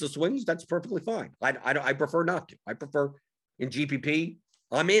those types of swings, that's perfectly fine. I prefer not to. I prefer in GPP.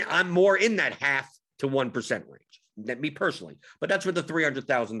 I'm more in that 0.5 to 1% range. Me personally, but that's with the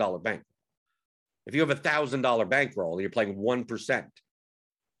 $300,000 bank. If you have a $1,000 bankroll and you're playing 1%,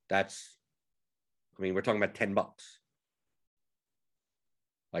 that's, we're talking about $10.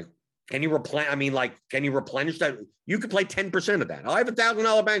 Like, can you replenish that? You could play 10% of that. I have a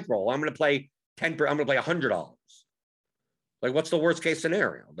 $1,000 bankroll. I'm going to play 10. I'm going to play $100. Like, what's the worst case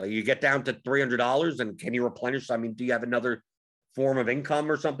scenario? You get down to $300, and can you replenish? Do you have another form of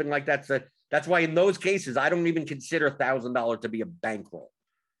income or something like that? So that's why in those cases, I don't even consider $1,000 to be a bankroll.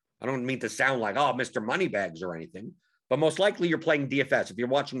 I don't mean to sound like, oh, Mr. Moneybags or anything, but most likely you're playing DFS. If you're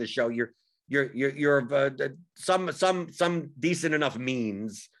watching the show, you're some decent enough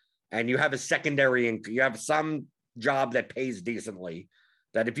means, and you have a secondary income, you have some job that pays decently,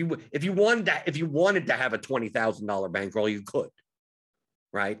 that if you wanted to have a $20,000 bankroll, you could,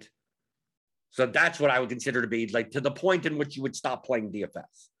 right? So that's what I would consider to be like to the point in which you would stop playing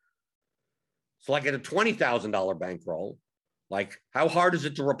DFS. So like at a $20,000 bankroll, like how hard is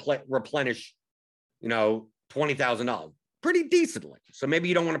it to replenish, $20,000? Pretty decently. So maybe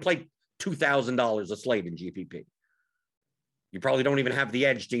you don't want to play $2,000 a slate in GPP. You probably don't even have the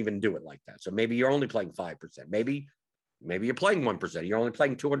edge to even do it like that. So maybe you're only playing 5%. Maybe you're playing 1%. You're only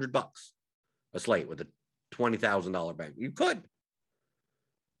playing $200 a slate with a $20,000 bank. You could.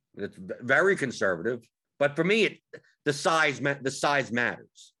 It's very conservative, but for me, the size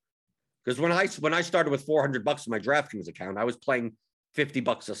matters. Because when I started with $400 in my DraftKings account, I was playing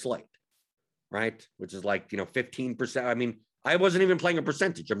 $50 a slate, right? Which is like 15%. I wasn't even playing a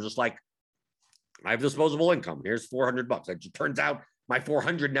percentage. I'm just like, I have disposable income. Here's $400. It turns out My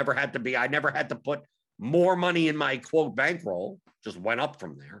 400 never had to be, I never had to put more money in my quote bankroll, just went up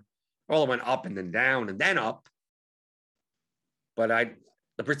from there. Well, it went up and then down and then up. But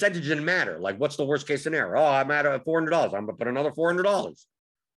the percentage didn't matter. Like, what's the worst case scenario? Oh, I'm at $400. I'm going to put another $400,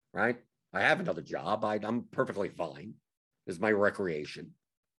 right? I have another job. I'm perfectly fine. This is my recreation.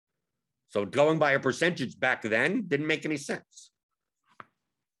 So going by a percentage back then didn't make any sense.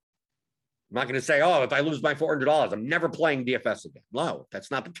 I'm not going to say, oh, if I lose my $400, I'm never playing DFS again. No,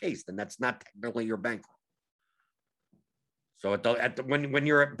 that's not the case. Then that's not technically your bankroll. So when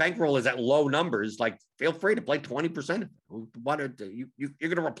your bankroll is at low numbers, like, feel free to play 20% of it. You're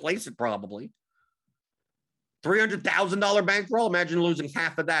going to replace it probably. $300,000 bankroll. Imagine losing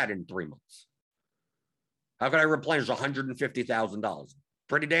half of that in 3 months. How could I replenish $150,000?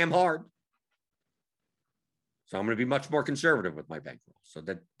 Pretty damn hard. So I'm going to be much more conservative with my bankroll. So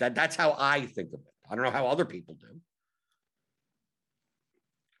that's how I think of it. I don't know how other people do.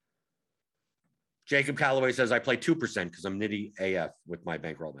 Jacob Calloway says, I play 2% because I'm nitty AF with my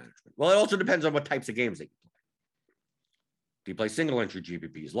bankroll management. Well, it also depends on what types of games that you play. Do you play single entry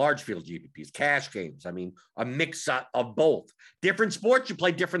GPPs, large field GPPs, cash games? I mean, a mix of both. Different sports, you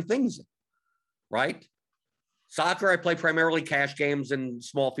play different things in, right? Soccer, I play primarily cash games and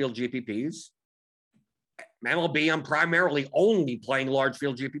small field GPPs. MLB, I'm primarily only playing large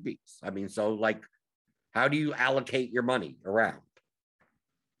field GPPs. I mean, so like, how do you allocate your money around?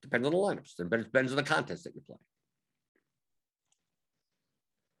 Depends on the lineups. It depends on the contest that you're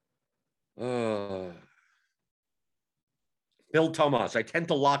playing. Bill Tomas, I tend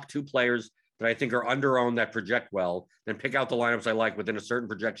to lock 2 players that I think are under-owned that project well, then pick out the lineups I like within a certain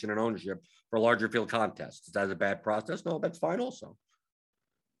projection and ownership for larger field contests. Is that a bad process? No, that's fine also.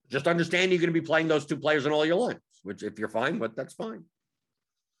 Just understand you're going to be playing those 2 players in all your lineups, which if you're fine with, that's fine.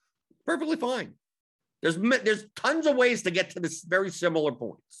 Perfectly fine. There's tons of ways to get to this very similar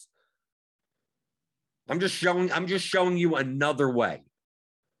points. I'm just showing you another way.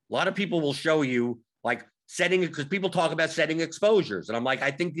 A lot of people will show you like setting, because people talk about setting exposures. And I'm like, I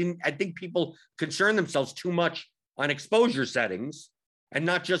think people concern themselves too much on exposure settings and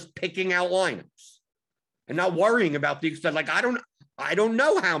not just picking out lineups and not worrying about the extent. Like, I don't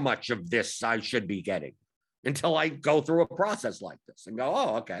know how much of this I should be getting until I go through a process like this and go,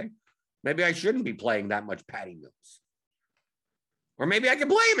 oh, okay. Maybe I shouldn't be playing that much Patty Mills. Or maybe I can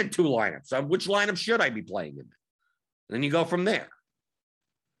play him in 2 lineups. So which lineup should I be playing him in? And then you go from there.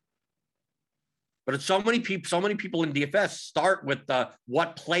 But it's so many people in DFS start with the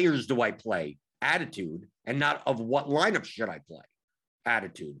what players do I play attitude and not of what lineup should I play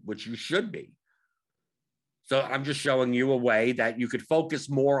attitude, which you should be. So I'm just showing you a way that you could focus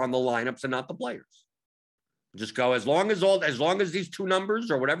more on the lineups and not the players. Just go as long as these 2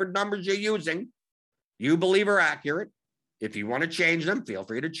 numbers or whatever numbers you're using, you believe are accurate. If you want to change them, feel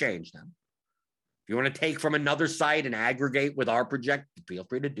free to change them. If you want to take from another site and aggregate with our project, feel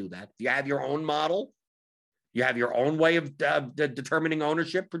free to do that. If you have your own model, you have your own way of determining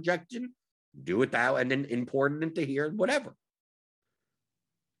ownership projection, do it that, and then import it into here, whatever.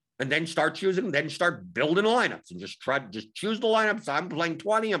 And then start building lineups and just choose the lineups. I'm playing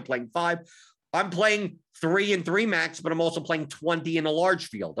 20, I'm playing 5. I'm playing 3 and 3 max, but I'm also playing 20 in a large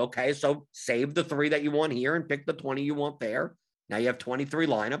field. Okay, so save the 3 that you want here and pick the 20 you want there. Now you have 23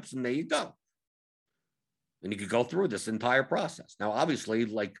 lineups, and there you go. And you could go through this entire process. Now, obviously,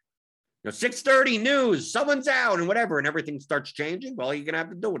 like, 6:30 news, someone's out and whatever, and everything starts changing. Well, you're gonna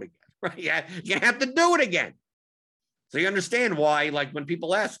have to do it again, right? Yeah, you're gonna have to do it again. So you understand why, like, when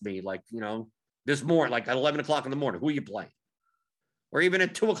people ask me, like, this morning, like at 11 o'clock in the morning, who are you playing? Or even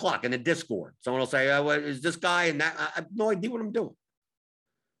at 2 o'clock in the Discord, someone will say, is this guy and that? I have no idea what I'm doing.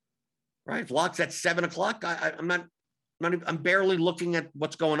 Right? If lock's at 7 o'clock, I'm barely looking at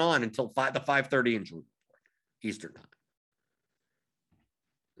what's going on until the 5:30 injury report, Eastern time.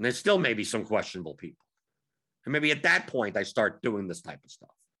 And there's still maybe some questionable people. And maybe at that point, I start doing this type of stuff.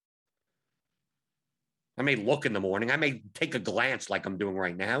 I may look in the morning. I may take a glance like I'm doing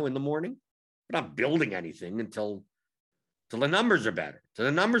right now in the morning, but I'm not building anything until the numbers are better, till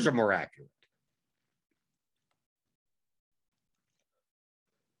the numbers are more accurate.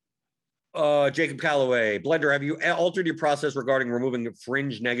 Jacob Calloway, Blender, have you altered your process regarding removing the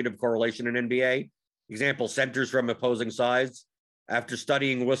fringe negative correlation in NBA? Example, centers from opposing sides. After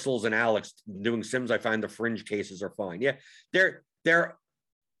studying Whistles and Alex doing sims, I find the fringe cases are fine. Yeah, they're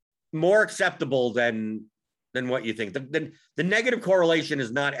more acceptable than what you think. The negative correlation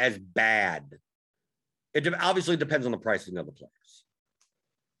is not as bad. It obviously depends on the pricing of the players.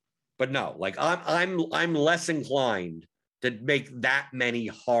 But no, like I'm less inclined to make that many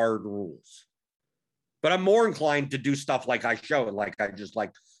hard rules. But I'm more inclined to do stuff like I showed, like I just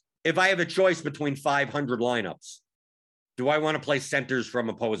like, if I have a choice between 500 lineups, do I want to play centers from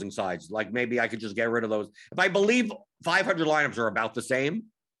opposing sides? Like maybe I could just get rid of those. If I believe 500 lineups are about the same,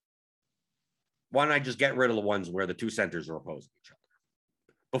 why don't I just get rid of the ones where the two centers are opposing each other?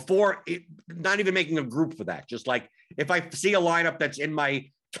 Before, not even making a group for that. Just like if I see a lineup that's in my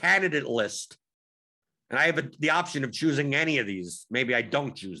candidate list and I have the option of choosing any of these, maybe I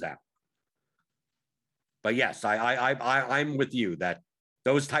don't choose that. But yes, I'm with you that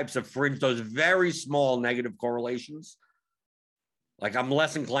those types of fringe, those very small negative correlations, like I'm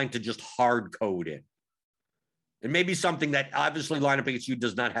less inclined to just hard code in. It may be something that obviously lineup against you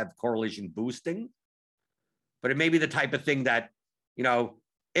does not have correlation boosting, but it may be the type of thing that, you know,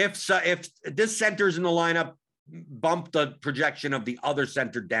 if this center's in the lineup, bump the projection of the other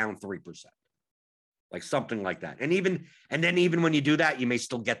center down 3%, like something like that. And then even when you do that, you may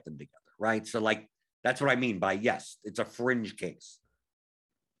still get them together, right? So like, that's what I mean by, yes, it's a fringe case.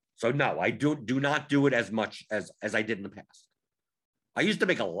 So no, I do not do it as much as I did in the past. I used to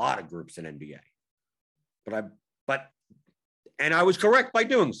make a lot of groups in NBA, and I was correct by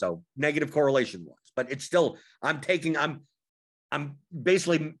doing so, negative correlation wise, but it's still, I'm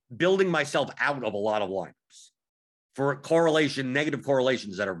basically building myself out of a lot of lineups for negative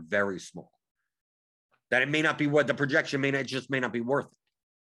correlations that are very small. That it may not be what the projection may not be worth it.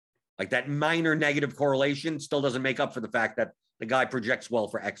 Like that minor negative correlation still doesn't make up for the fact that the guy projects well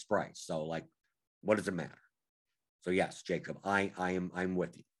for X price. So like, what does it matter? So yes, Jacob, I'm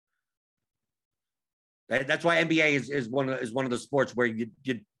with you. That's why NBA is one of the sports where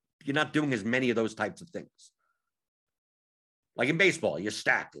you're not doing as many of those types of things. Like in baseball, you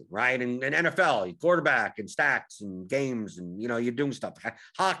stack it, right? And in NFL, you quarterback and stacks and games, and you're doing stuff.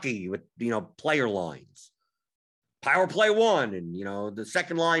 Hockey with player lines, power play one, and the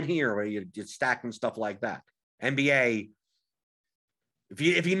second line here where you're stacking stuff like that. NBA,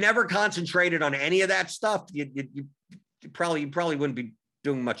 if you never concentrated on any of that stuff, you probably wouldn't be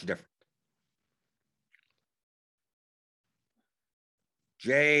doing much different.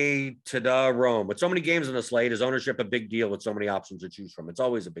 Jay to the Rome. With so many games on the slate, is ownership a big deal with so many options to choose from? It's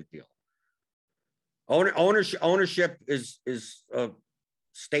always a big deal. Ownership is a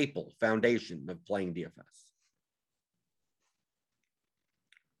staple foundation of playing DFS.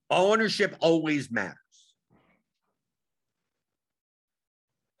 Ownership always matters.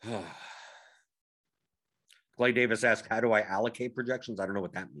 Clay Davis asked, how do I allocate projections? I don't know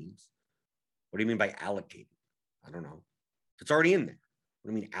what that means. What do you mean by allocate? I don't know. It's already in there. What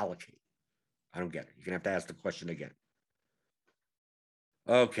do you mean allocate? I don't get it. You're going to have to ask the question again.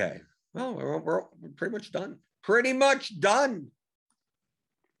 Okay. Well, we're pretty much done. Pretty much done.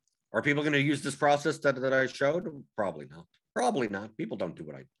 Are people going to use this process that I showed? Probably not. Probably not. People don't do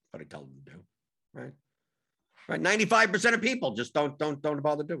what I tell them to do. Right? 95% of people just don't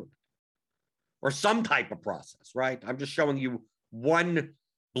bother doing it. Or some type of process, right? I'm just showing you one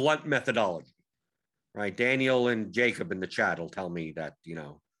blunt methodology. Right, Daniel and Jacob in the chat will tell me that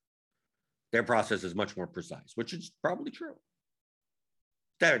their process is much more precise, which is probably true.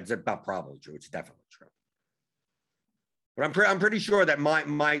 It's about probably true. It's definitely true. But I'm pretty sure that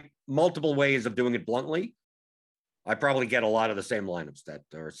my multiple ways of doing it bluntly, I probably get a lot of the same lineups that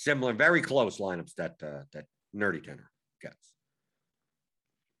are similar, very close lineups that Nerdy Tenor gets.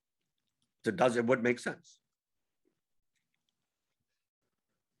 So it would make sense.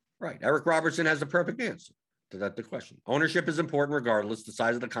 Right. Eric Robertson has the perfect answer to the question. Ownership is important regardless. The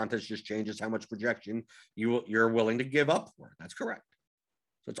size of the contest just changes how much projection you're willing to give up for it. That's correct.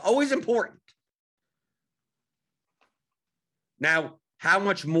 So it's always important. Now, how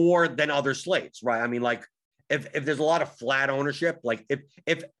much more than other slates, right? I mean, like if there's a lot of flat ownership, like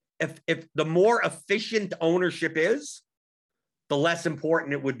if the more efficient ownership is, the less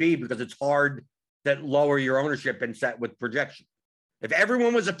important it would be because it's hard to lower your ownership and set with projection. If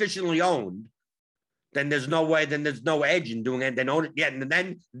everyone was efficiently owned, then there's no way, then there's no edge in doing it.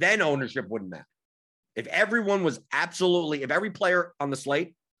 Then ownership wouldn't matter. If everyone was if every player on the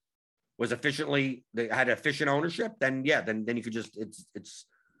slate was had efficient ownership, then yeah, then you could just, it's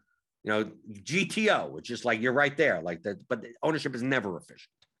GTO, it's just like you're right there, like that, but the ownership is never efficient.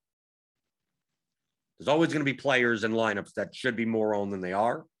 There's always going to be players and lineups that should be more owned than they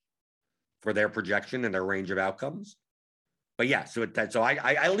are for their projection and their range of outcomes. But yeah, so I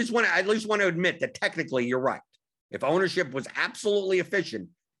at least want to admit that technically you're right. If ownership was absolutely efficient,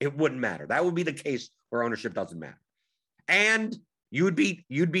 it wouldn't matter. That would be the case where ownership doesn't matter. And you'd be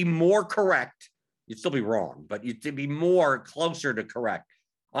more correct. You'd still be wrong, but you'd be more closer to correct.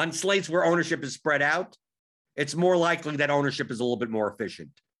 On slates where ownership is spread out, it's more likely that ownership is a little bit more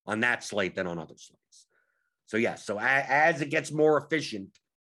efficient on that slate than on other slates. So yes, so as it gets more efficient,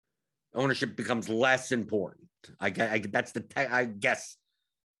 ownership becomes less important. I guess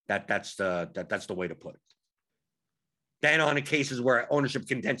that's the way to put it. Then on the cases where ownership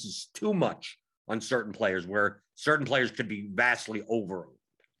condenses too much on certain players, where certain players could be vastly over-owned.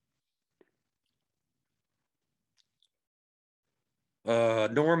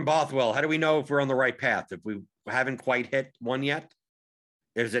 Norm Bothwell, how do we know if we're on the right path? If we haven't quite hit one yet?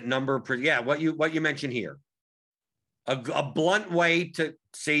 Is it number? Yeah, what you mentioned here. A blunt way to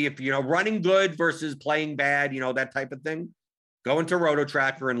see if, running good versus playing bad, that type of thing. Go into Roto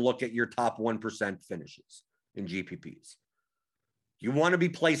Tracker and look at your top 1% finishes in GPPs. You want to be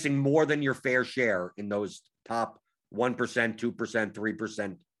placing more than your fair share in those top 1%, 2%,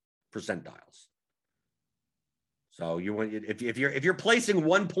 3% percentiles. So if you're placing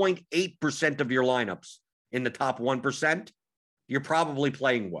 1.8% of your lineups in the top 1%, you're probably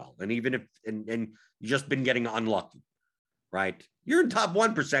playing well. And even if and you've just been getting unlucky, right? You're in top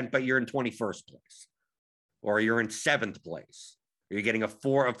 1%, but you're in 21st place, or you're in 7th place, or you're getting a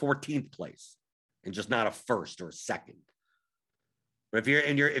 14th place, and just not a first or a second. But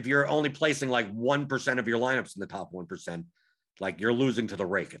if you're only placing like 1% of your lineups in the top 1%, like you're losing to the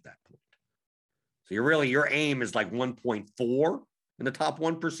rake at that point. So your aim is like 1.4 in the top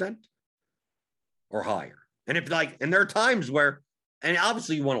 1% or higher. And and there are times where, and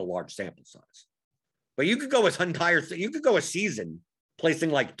obviously you want a large sample size, but you could go a season placing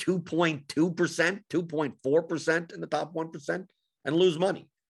like 2.2%, 2.4% in the top 1% and lose money.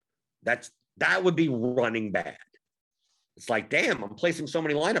 That would be running bad. It's like, damn, I'm placing so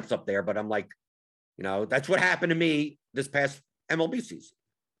many lineups up there, but I'm like, that's what happened to me this past MLB season.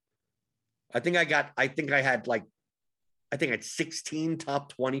 I think I had 16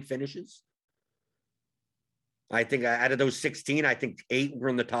 top 20 finishes. I think out of those 16, I think 8 were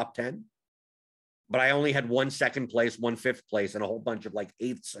in the top 10. But I only had 1 second place, 1 5th place, and a whole bunch of like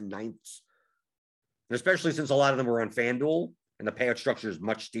 8ths and 9ths. And especially since a lot of them were on FanDuel, and the payout structure is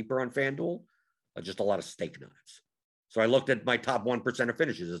much steeper on FanDuel, just a lot of steak knives. So I looked at my top 1% of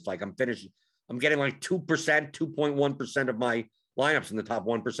finishes. It's like I'm getting like 2%, 2.1% of my lineups in the top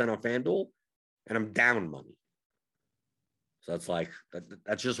 1% on FanDuel, and I'm down money. So it's like,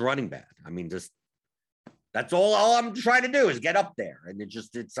 that's just running bad. I mean, that's all I'm trying to do is get up there. And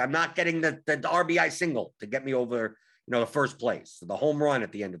I'm not getting the RBI single to get me over, the first place, the home run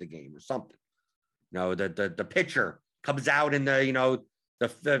at the end of the game or something. The pitcher comes out in the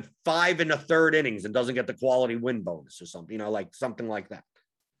 5 1/3 innings and doesn't get the quality win bonus or something, like something like that.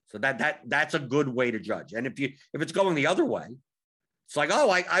 So that's a good way to judge. And if it's going the other way, it's like, oh,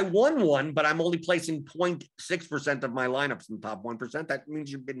 I won one, but I'm only placing 0.6% of my lineups in the top 1%. That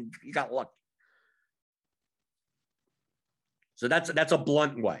means you got lucky. So that's a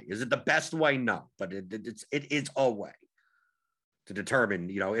blunt way. Is it the best way? No, but it is a way to determine,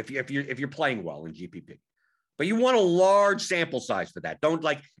 if you're playing well in GPP. But you want a large sample size for that. Don't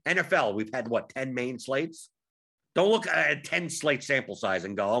like NFL. We've had 10 main slates. Don't look at a 10 slate sample size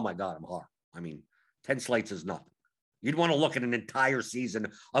and go, oh my God, I'm hard. I mean, 10 slates is nothing. You'd want to look at an entire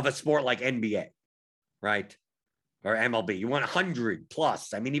season of a sport like NBA, right? Or MLB. You want 100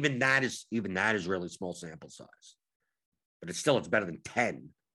 plus. I mean, even that is really small sample size. But it's better than 10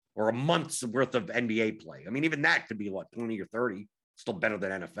 or a month's worth of NBA play. I mean, even that could be 20 or 30. Still better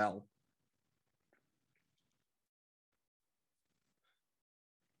than NFL.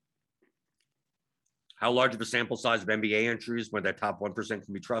 How large of a sample size of NBA entries where that top 1%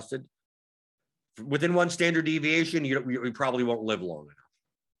 can be trusted? Within one standard deviation, you probably won't live long enough.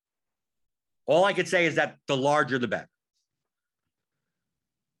 All I could say is that the larger, the better.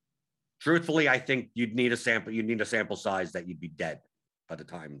 Truthfully, I think you'd need a sample size that you'd be dead by the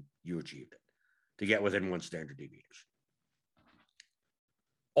time you achieved it to get within one standard deviation.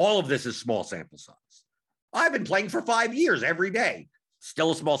 All of this is small sample size. I've been playing for 5 years every day.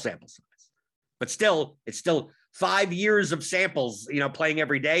 Still a small sample size. But still, it's still 5 years of samples, playing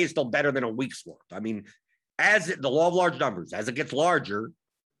every day is still better than a week's worth. I mean, the law of large numbers, as it gets larger,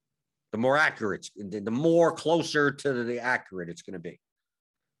 the more accurate, the more closer to the accurate it's going to be.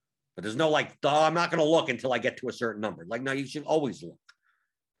 But there's no I'm not going to look until I get to a certain number. No, you should always look.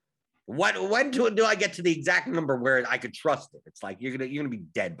 When do I get to the exact number where I could trust it? It's like you're gonna be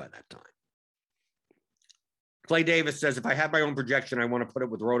dead by that time. Clay Davis says, if I have my own projection, I want to put it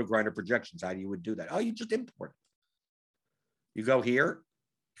with RotoGrinder projections. How do you do that? Oh, you just import it. You go here,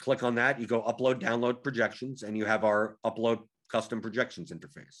 click on that. You go upload, download projections, and you have our upload custom projections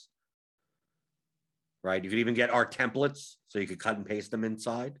interface. Right? You could even get our templates, so you could cut and paste them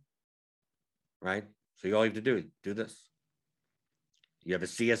inside. Right? So all you have to do is do this. You have a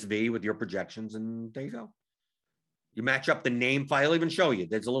CSV with your projections, and there you go. You match up the name file. I'll even show you.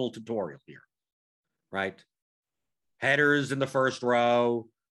 There's a little tutorial here, right? Headers in the first row,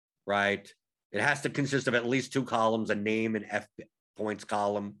 right? It has to consist of at least 2 columns, a name and F points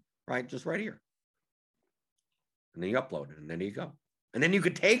column, right? Just right here. And then you upload it, and then you go. And then you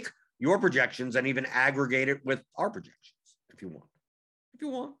could take your projections and even aggregate it with our projections if you want. If you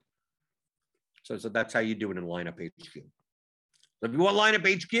want. So that's how you do it in Lineup HQ. So if you want Lineup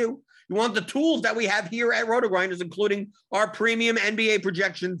HQ, you want the tools that we have here at RotoGrinders, including our premium NBA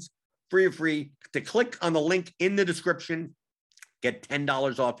projections, free to click on the link in the description, get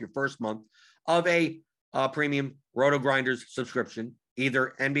 $10 off your first month of a premium RotoGrinders subscription,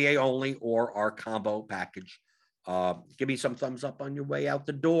 either NBA only or our combo package. Give me some thumbs up on your way out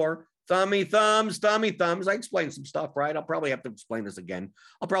the door. Thummy thumbs. I explained some stuff, right? I'll probably have to explain this again.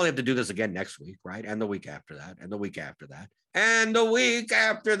 I'll probably have to do this again next week, right? And the week after that, and the week after that, and the week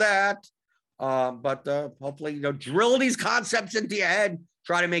after that. But hopefully, drill these concepts into your head.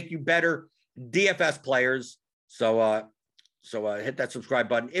 Try to make you better DFS players. So hit that subscribe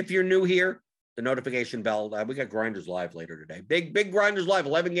button. If you're new here, the notification bell. We got Grinders Live later today. Big Grinders Live,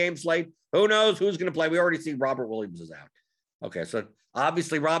 11 games slate. Who knows who's going to play? We already see Robert Williams is out. Okay, so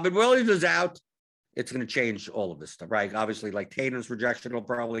obviously Robert Williams is out. It's going to change all of this stuff, right? Obviously, like Tatum's rejection will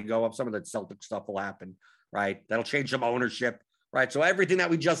probably go up. Some of the Celtic stuff will happen, right? That'll change some ownership, right? So everything that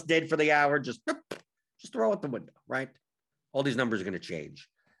we just did for the hour, just throw out the window, right? All these numbers are going to change.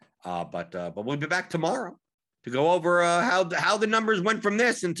 But we'll be back tomorrow to go over how the numbers went from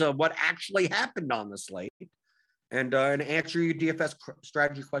this into what actually happened on the slate, and answer your DFS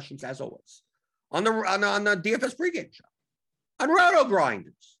strategy questions as always on the DFS pregame show on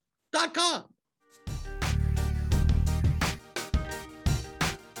RotoGrinders.com.